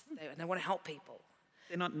blokes, and they want to help people.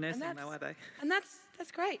 They're not nursing, though, are they? And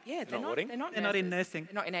that's great. Yeah, they're not They're not in nursing.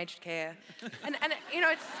 They're not in aged care. and you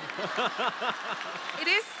know,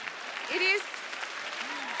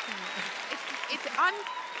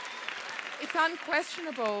 it's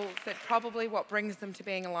unquestionable that probably what brings them to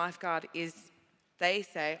being a lifeguard is they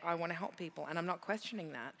say, I want to help people, and I'm not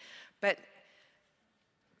questioning that. But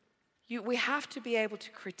we have to be able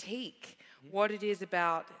to critique what it is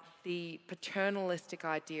about the paternalistic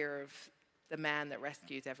idea of the man that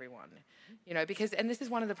rescues everyone. You know, because, and this is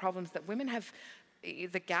one of the problems that women have,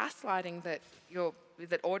 the gaslighting that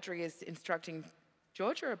Audrey is instructing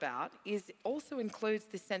Georgia about also includes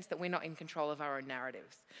this sense that we're not in control of our own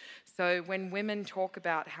narratives. So when women talk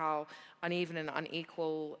about how uneven and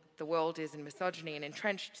unequal the world is in misogyny and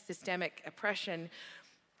entrenched systemic oppression,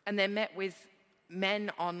 and they're met with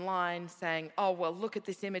men online saying, oh, well, look at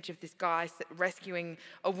this image of this guy rescuing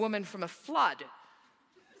a woman from a flood.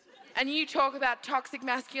 And you talk about toxic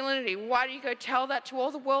masculinity. Why don't you go tell that to all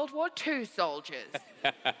the World War II soldiers?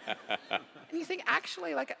 And you think,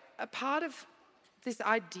 actually, like a part of this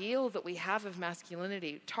ideal that we have of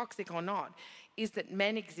masculinity, toxic or not, is that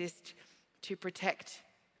men exist to protect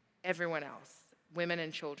everyone else, women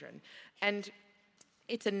and children. And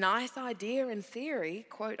it's a nice idea in theory,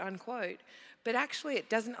 quote unquote, but actually it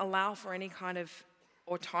doesn't allow for any kind of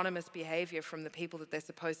autonomous behaviour from the people that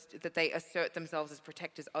they assert themselves as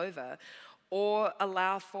protectors over, or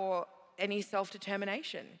allow for any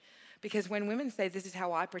self-determination. Because when women say, this is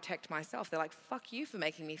how I protect myself, they're like, fuck you for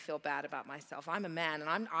making me feel bad about myself. I'm a man,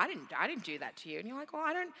 and I didn't do that to you. And you're like, well,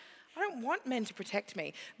 I don't want men to protect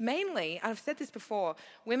me. Mainly, I've said this before,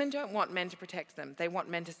 women don't want men to protect them. They want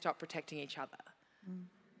men to stop protecting each other.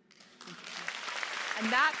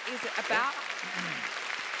 And that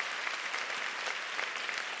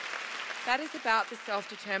is about the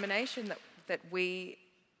self-determination that we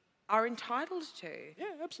are entitled to. Yeah,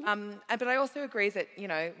 absolutely. But I also agree that, you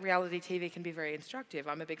know, reality TV can be very instructive.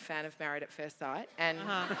 I'm a big fan of Married at First Sight, and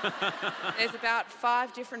there's about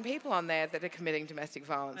 5 different people on there that are committing domestic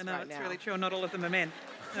violence right now. I know, it's really true. Not all of them are men.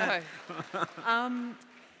 No.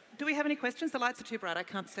 Do we have any questions? The lights are too bright. I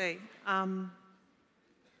can't see.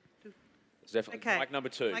 It's definitely okay. Mic number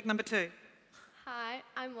 2. Mic number 2. Hi,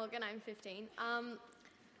 I'm Morgan. I'm 15.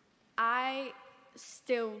 I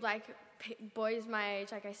still, boys my age,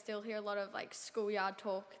 I still hear a lot of, schoolyard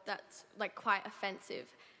talk that's, quite offensive.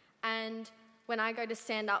 And when I go to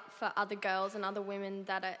stand up for other girls and other women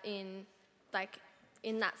that are in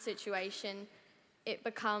that situation, it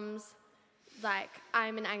becomes,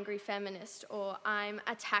 I'm an angry feminist, or I'm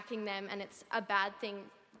attacking them, and it's a bad thing,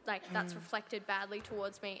 that's reflected badly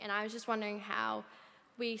towards me. And I was just wondering how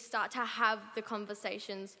we start to have the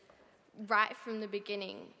conversations right from the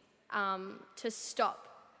beginning, to stop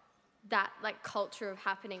that culture of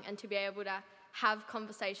happening, and to be able to have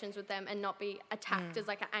conversations with them and not be attacked as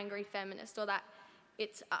an angry feminist, or that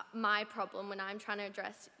it's my problem when I'm trying to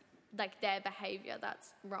address their behaviour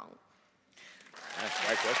that's wrong. That's a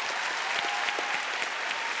great question.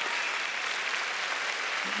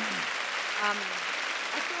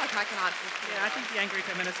 I feel like I can answer this. Yeah, I think the angry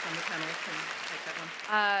feminist on the panel can take that one.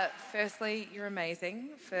 Firstly, you're amazing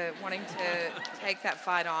for wanting to take that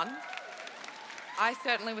fight on. I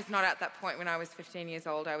certainly was not at that point when I was 15 years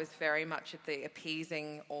old. I was very much at the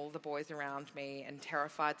appeasing all the boys around me and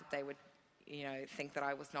terrified that they would, think that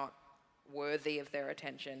I was not worthy of their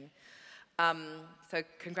attention. So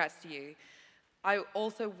congrats to you. I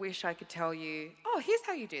also wish I could tell you, oh, here's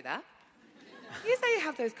how you do that. Here's how you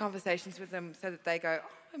have those conversations with them so that they go, oh,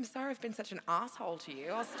 I'm sorry I've been such an asshole to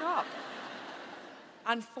you. I'll stop.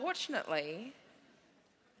 Unfortunately,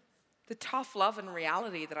 the tough love and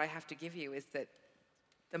reality that I have to give you is that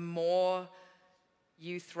the more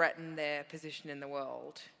you threaten their position in the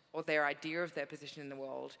world, or their idea of their position in the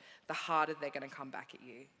world, the harder they're going to come back at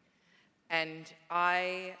you. And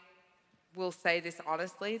I will say this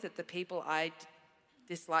honestly, that the people I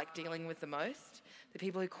dislike dealing with the most, the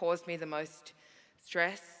people who cause me the most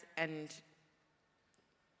stress and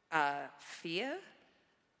fear,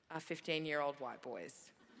 are 15-year-old white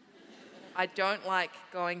boys. I don't like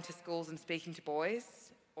going to schools and speaking to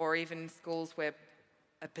boys, or even schools where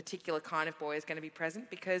a particular kind of boy is going to be present,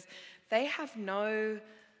 because they have no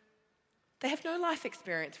They have no life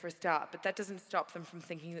experience for a start, but that doesn't stop them from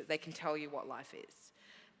thinking that they can tell you what life is.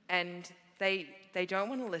 And they don't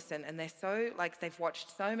want to listen, and they're so, like, they've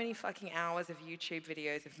watched so many fucking hours of YouTube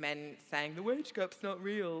videos of men saying the wage gap's not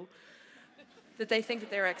real, that they think that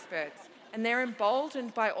they're experts. And they're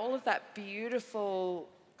emboldened by all of that beautiful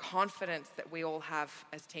confidence that we all have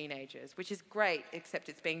as teenagers, which is great, except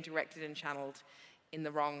it's being directed and channeled in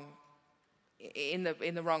the wrong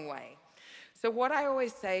way. So what I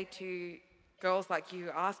always say to girls like you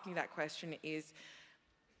asking that question is,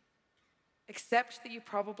 accept that you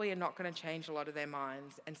probably are not going to change a lot of their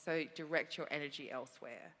minds, and so direct your energy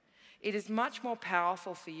elsewhere. It is much more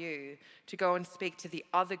powerful for you to go and speak to the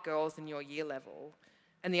other girls in your year level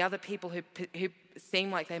and the other people who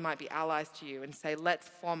seem like they might be allies to you and say, let's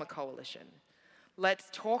form a coalition. Let's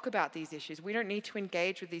talk about these issues. We don't need to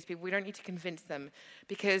engage with these people. We don't need to convince them,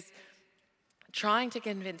 because trying to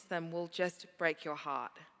convince them will just break your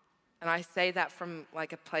heart. And I say that from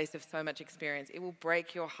like a place of so much experience. It will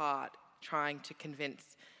break your heart trying to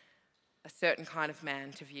convince a certain kind of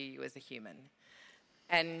man to view you as a human.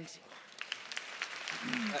 And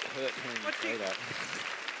that hurt hearing you say that.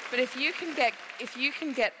 But if you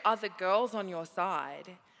can get other girls on your side,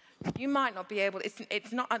 you might not be able.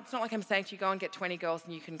 It's not like I'm saying to you, go and get 20 girls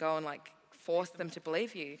and you can go and like force them to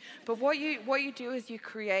believe you. But what you do is you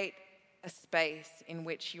create a space in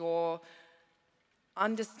which your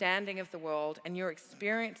understanding of the world and your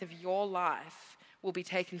experience of your life will be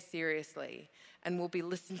taken seriously and will be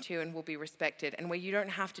listened to and will be respected, and where you don't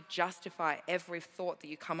have to justify every thought that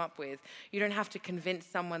you come up with. You don't have to convince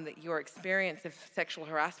someone that your experience of sexual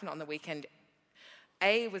harassment on the weekend,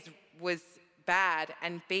 A, was bad,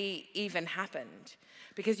 and B, even happened.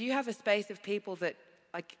 Because you have a space of people that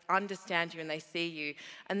like understand you and they see you,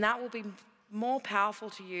 and that will be more powerful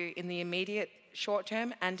to you in the immediate short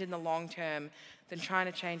term and in the long term than trying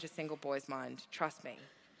to change a single boy's mind. Trust me.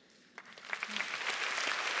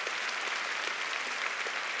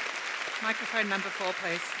 Microphone number 4,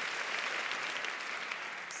 please.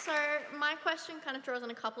 So my question kind of draws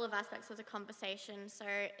on a couple of aspects of the conversation. So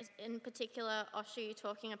in particular, Oshu,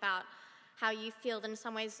 talking about how you feel that in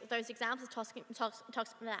some ways those examples of toxic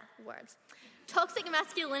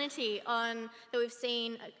masculinity that we've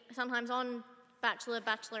seen sometimes on Bachelor,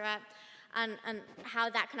 Bachelorette, and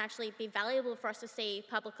how that can actually be valuable for us to see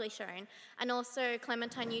publicly shown. And also,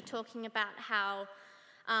 Clementine, you talking about how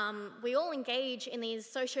we all engage in these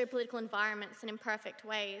socio-political environments in imperfect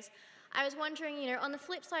ways. I was wondering, on the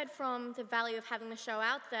flip side from the value of having the show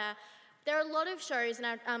out there are a lot of shows in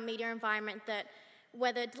our media environment that,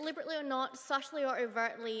 whether deliberately or not, subtly or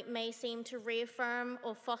overtly, may seem to reaffirm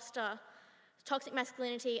or foster toxic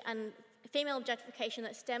masculinity and female objectification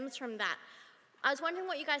that stems from that. I was wondering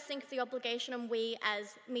what you guys think of the obligation on we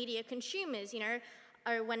as media consumers,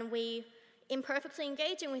 or when we imperfectly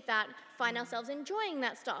engaging with that, find ourselves enjoying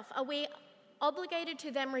that stuff. Are we obligated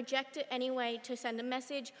to then reject it anyway to send a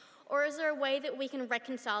message, or is there a way that we can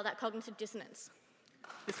reconcile that cognitive dissonance?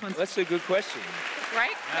 That's a good question.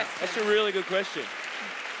 Great question. That's a really good question.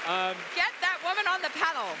 Get that woman on the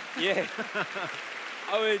panel. Yeah.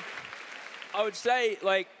 I would say,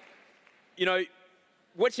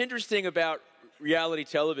 what's interesting about reality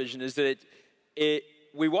television is that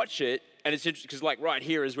we watch it, and it's interesting because, right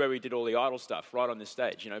here is where we did all the Idol stuff, right on this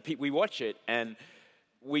stage. We watch it, and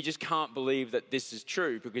we just can't believe that this is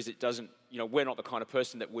true because it doesn't, we're not the kind of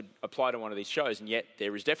person that would apply to one of these shows, and yet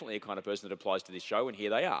there is definitely a kind of person that applies to this show, and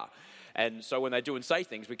here they are. And so when they do and say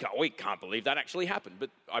things, we can't believe that actually happened.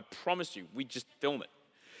 But I promise you, we just film it.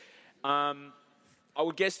 I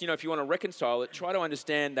would guess, if you want to reconcile it, try to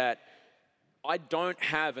understand that I don't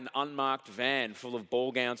have an unmarked van full of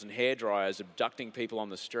ball gowns and hairdryers abducting people on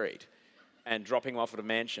the street and dropping them off at a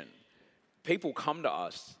mansion. People come to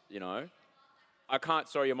us, I can't,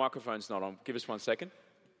 sorry, your microphone's not on. Give us 1 second.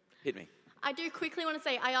 Hit me. I do quickly want to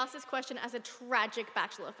say, I asked this question as a tragic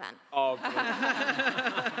Bachelor fan. Oh, good.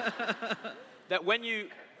 That when you,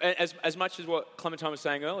 as much as what Clementine was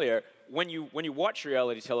saying earlier, when you watch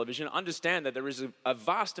reality television, understand that there is a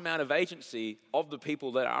vast amount of agency of the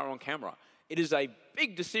people that are on camera. It is a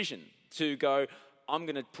big decision to go, I'm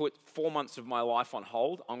going to put 4 months of my life on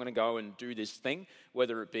hold. I'm going to go and do this thing,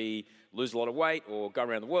 whether it be lose a lot of weight or go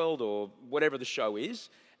around the world or whatever the show is.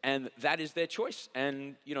 And that is their choice.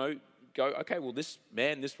 And, go, okay, well, this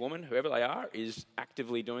man, this woman, whoever they are, is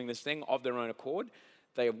actively doing this thing of their own accord.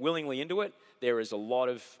 They are willingly into it. There is a lot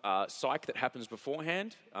of psych that happens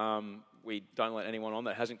beforehand. We don't let anyone on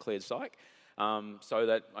that hasn't cleared psych. So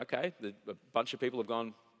that, okay, a bunch of people have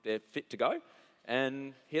gone, they're fit to go,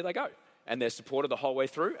 and here they go. And they're supported the whole way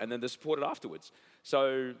through, and then they're supported afterwards.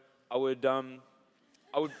 So I would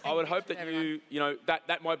I would hope that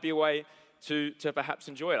that might be a way to perhaps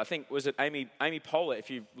enjoy it. I think, was it Amy Poehler, if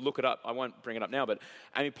you look it up, I won't bring it up now, but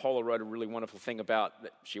Amy Poehler wrote a really wonderful thing about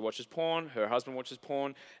that she watches porn, her husband watches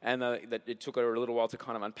porn, and that it took her a little while to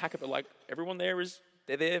kind of unpack it, but like everyone there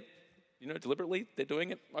they're there, deliberately, they're doing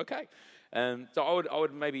it, okay. So I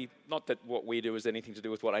would maybe, not that what we do is anything to do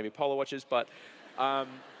with what Amy Poehler watches, but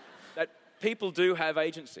that people do have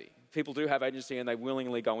agency. People do have agency and they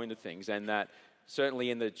willingly go into things, and that certainly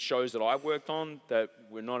in the shows that I've worked on, that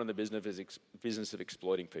we're not in the business of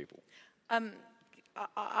exploiting people.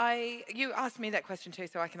 You asked me that question too,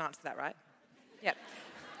 so I can answer that, right? Yep.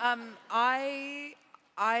 I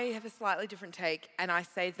have a slightly different take, and I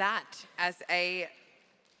say that as a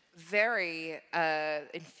very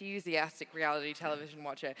enthusiastic reality television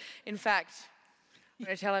watcher. In fact, I'm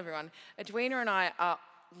going to tell everyone, Edwina and I are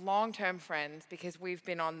long-term friends because we've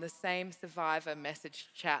been on the same Survivor message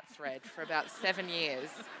chat thread for about 7 years.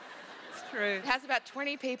 It's true. It has about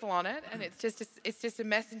 20 people on it, and it's just a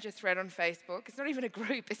messenger thread on Facebook. It's not even a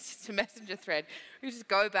group, it's just a messenger thread. We just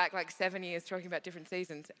go back like 7 years talking about different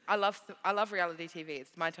seasons. I love reality TV.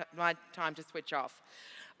 It's my time to switch off.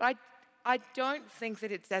 But I don't think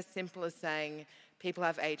that it's as simple as saying people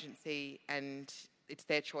have agency and it's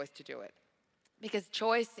their choice to do it. Because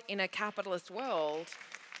choice in a capitalist world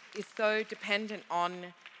is so dependent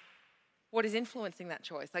on what is influencing that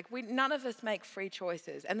choice. Like none of us make free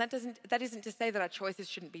choices, and that isn't to say that our choices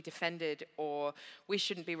shouldn't be defended or we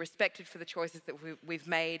shouldn't be respected for the choices that we've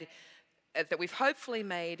made, that we've hopefully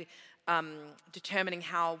made, determining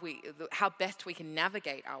how best we can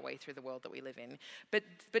navigate our way through the world that we live in. But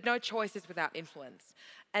no choice is without influence,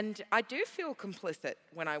 and I do feel complicit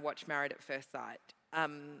when I watch Married at First Sight.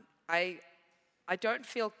 I don't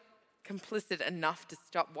feel complicit enough to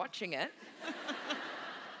stop watching it.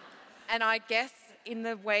 And I guess in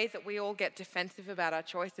the way that we all get defensive about our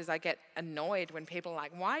choices, I get annoyed when people are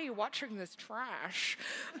like, why are you watching this trash?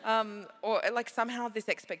 Or like somehow this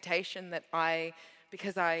expectation that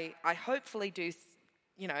because I hopefully do,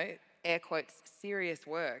 air quotes, serious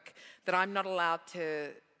work, that I'm not allowed to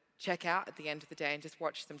check out at the end of the day and just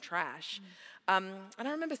watch some trash. And I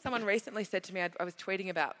remember someone recently said to me, I was tweeting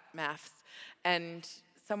about MAFS, and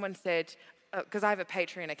someone said, because I have a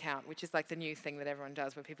Patreon account, which is like the new thing that everyone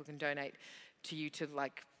does where people can donate to you to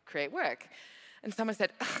like create work. And someone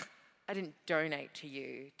said, I didn't donate to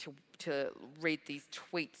you to read these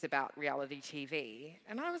tweets about reality TV.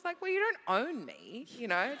 And I was like, well, you don't own me,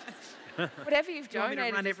 Whatever you've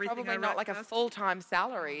donated is probably not like a full-time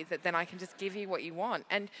salary that then I can just give you what you want.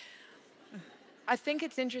 And I think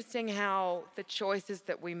it's interesting how the choices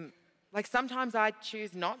that sometimes I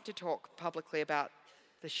choose not to talk publicly about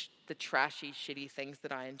the trashy, shitty things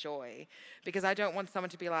that I enjoy, because I don't want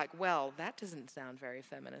someone to be like, well, that doesn't sound very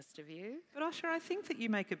feminist of you. But Osher, I think that you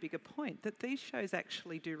make a bigger point, that these shows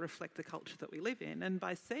actually do reflect the culture that we live in, and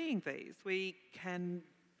by seeing these, we can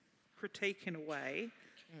critique in a way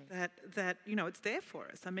that it's there for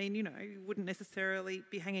us. I mean, you wouldn't necessarily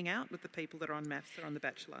be hanging out with the people that are on MAFS or on The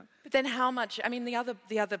Bachelor. But then how much, the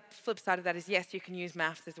other flip side of that is, yes, you can use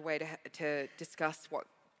MAFS as a way to discuss what,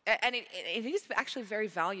 and it is actually very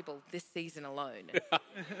valuable this season alone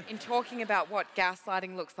in talking about what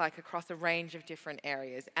gaslighting looks like across a range of different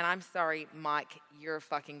areas. And I'm sorry, Mike, you're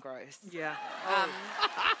fucking gross. Yeah.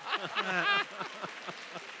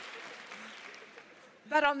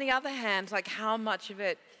 But on the other hand, like how much of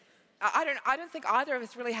it, I don't think either of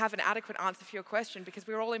us really have an adequate answer for your question, because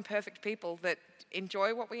we're all imperfect people that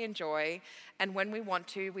enjoy what we enjoy, and when we want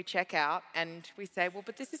to, we check out and we say, well,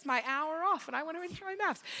 but this is my hour off and I want to enjoy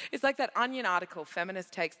MAFS. It's like that Onion article,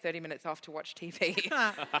 feminist takes 30 minutes off to watch TV.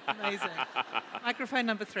 Amazing. Microphone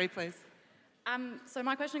number 3, please. So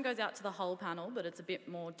my question goes out to the whole panel, but it's a bit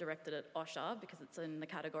more directed at Osher because it's in the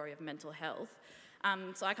category of mental health.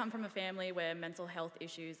 So I come from a family where mental health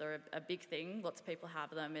issues are a big thing. Lots of people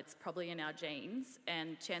have them. It's probably in our genes,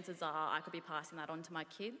 and chances are I could be passing that on to my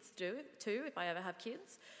kids too, if I ever have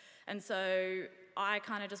kids. And so I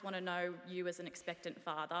kind of just want to know, you as an expectant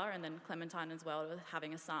father, and then Clementine as well,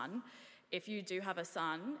 having a son, if you do have a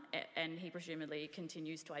son and he presumably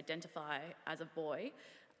continues to identify as a boy,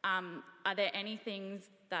 are there any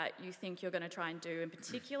things that you think you're going to try and do in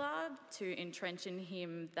particular to entrench in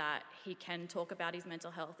him that he can talk about his mental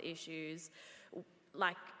health issues,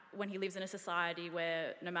 like when he lives in a society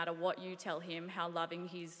where no matter what you tell him how loving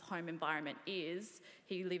his home environment is,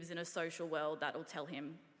 he lives in a social world that will tell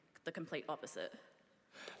him the complete opposite?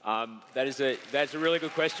 That's a really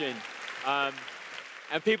good question.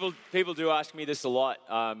 And people do ask me this a lot,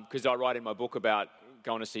 because I write in my book about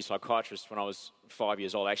going to see psychiatrists when I was 5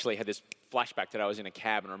 years old. I actually had this flashback that I was in a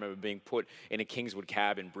cab, and I remember being put in a Kingswood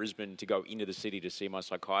cab in Brisbane to go into the city to see my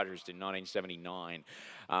psychiatrist in 1979.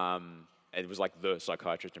 It was like the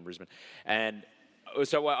psychiatrist in Brisbane. And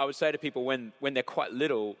so I would say to people when they're quite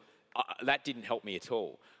little, that didn't help me at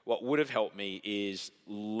all. What would have helped me is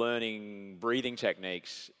learning breathing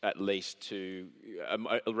techniques, at least, to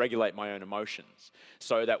regulate my own emotions,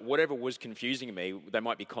 so that whatever was confusing me, they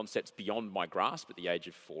might be concepts beyond my grasp at the age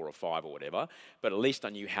of 4 or 5 or whatever, but at least I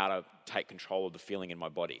knew how to take control of the feeling in my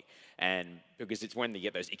body. And because it's when you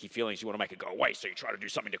get those icky feelings, you want to make it go away, so you try to do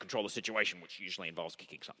something to control the situation, which usually involves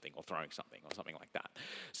kicking something or throwing something or something like that.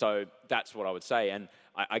 So that's what I would say. And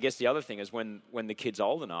I guess the other thing is when the kid's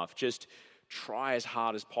old enough, just try as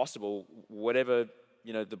hard as possible, whatever,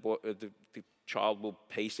 the child will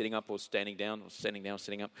pee sitting up or standing down, or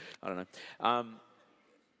sitting up, I don't know.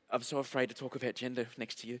 I'm so afraid to talk about gender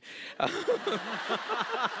next to you. I'm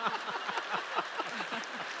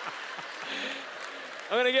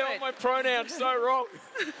going to get all my pronouns so wrong.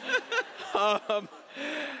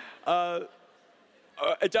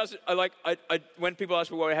 It doesn't, when people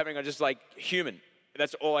ask me what we're having, I'm just like, human.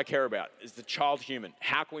 That's all I care about, is the child human.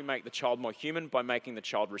 How can we make the child more human? By making the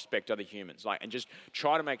child respect other humans. And just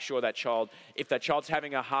try to make sure that child, if that child's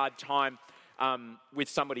having a hard time with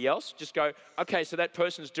somebody else, just go, okay, so that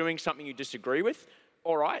person's doing something you disagree with,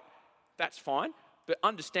 all right, that's fine. But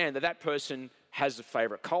understand that person has a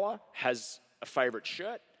favourite colour, has a favourite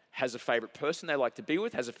shirt, has a favourite person they like to be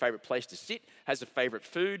with, has a favourite place to sit, has a favourite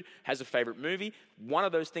food, has a favourite movie. One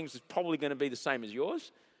of those things is probably going to be the same as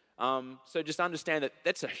yours. So just understand that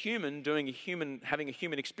that's a human having a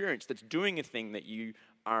human experience that's doing a thing that you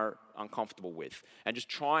are uncomfortable with, and just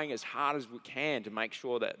trying as hard as we can to make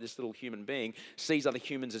sure that this little human being sees other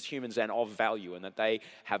humans as humans and of value, and that they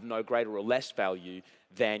have no greater or less value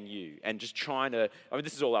than you. And just trying to,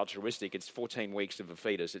 this is all altruistic. It's 14 weeks of a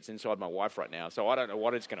fetus. It's inside my wife right now, so I don't know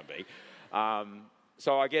what it's going to be.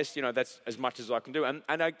 So I guess, that's as much as I can do. And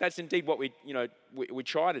that's indeed what we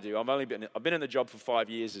try to do. I've been in the job for 5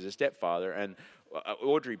 years as a stepfather, and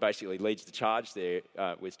Audrey basically leads the charge there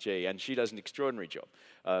with G, and she does an extraordinary job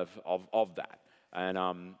of that.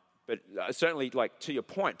 And but certainly, to your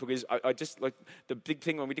point, because I just, the big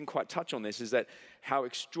thing when we didn't quite touch on this is that how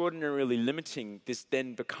extraordinarily limiting this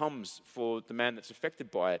then becomes for the man that's affected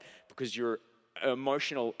by it, because your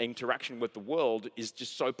emotional interaction with the world is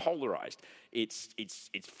just so polarized. It's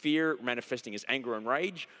fear manifesting as anger and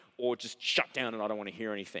rage, or just shut down and I don't want to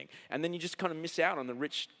hear anything. And then you just kind of miss out on the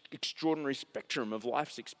rich, extraordinary spectrum of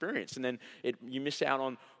life's experience. And then you miss out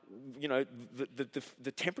on,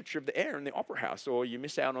 the temperature of the air in the opera house, or you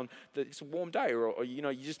miss out on it's a warm day, or you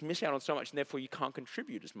just miss out on so much, and therefore you can't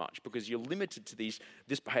contribute as much because you're limited to this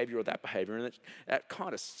behavior or that behavior, and that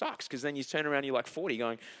kind of sucks, because then you turn around, you're like 40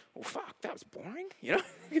 going, well, fuck, that was boring,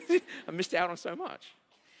 I missed out on so much.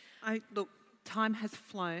 Look, time has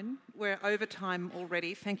flown. We're over time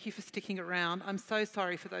already. Thank you for sticking around. I'm so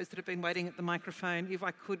sorry for those that have been waiting at the microphone. If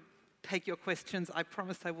I could take your questions, I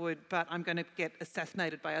promised I would, but I'm going to get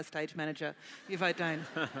assassinated by our stage manager if I don't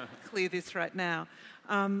clear this right now.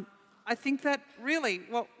 I think that really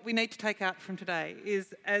what we need to take out from today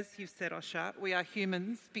is, as you've said, Osher, we are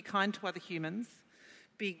humans. Be kind to other humans.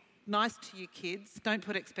 Be nice to your kids. Don't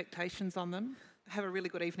put expectations on them. Have a really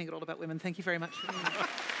good evening at All About Women. Thank you very much for being here.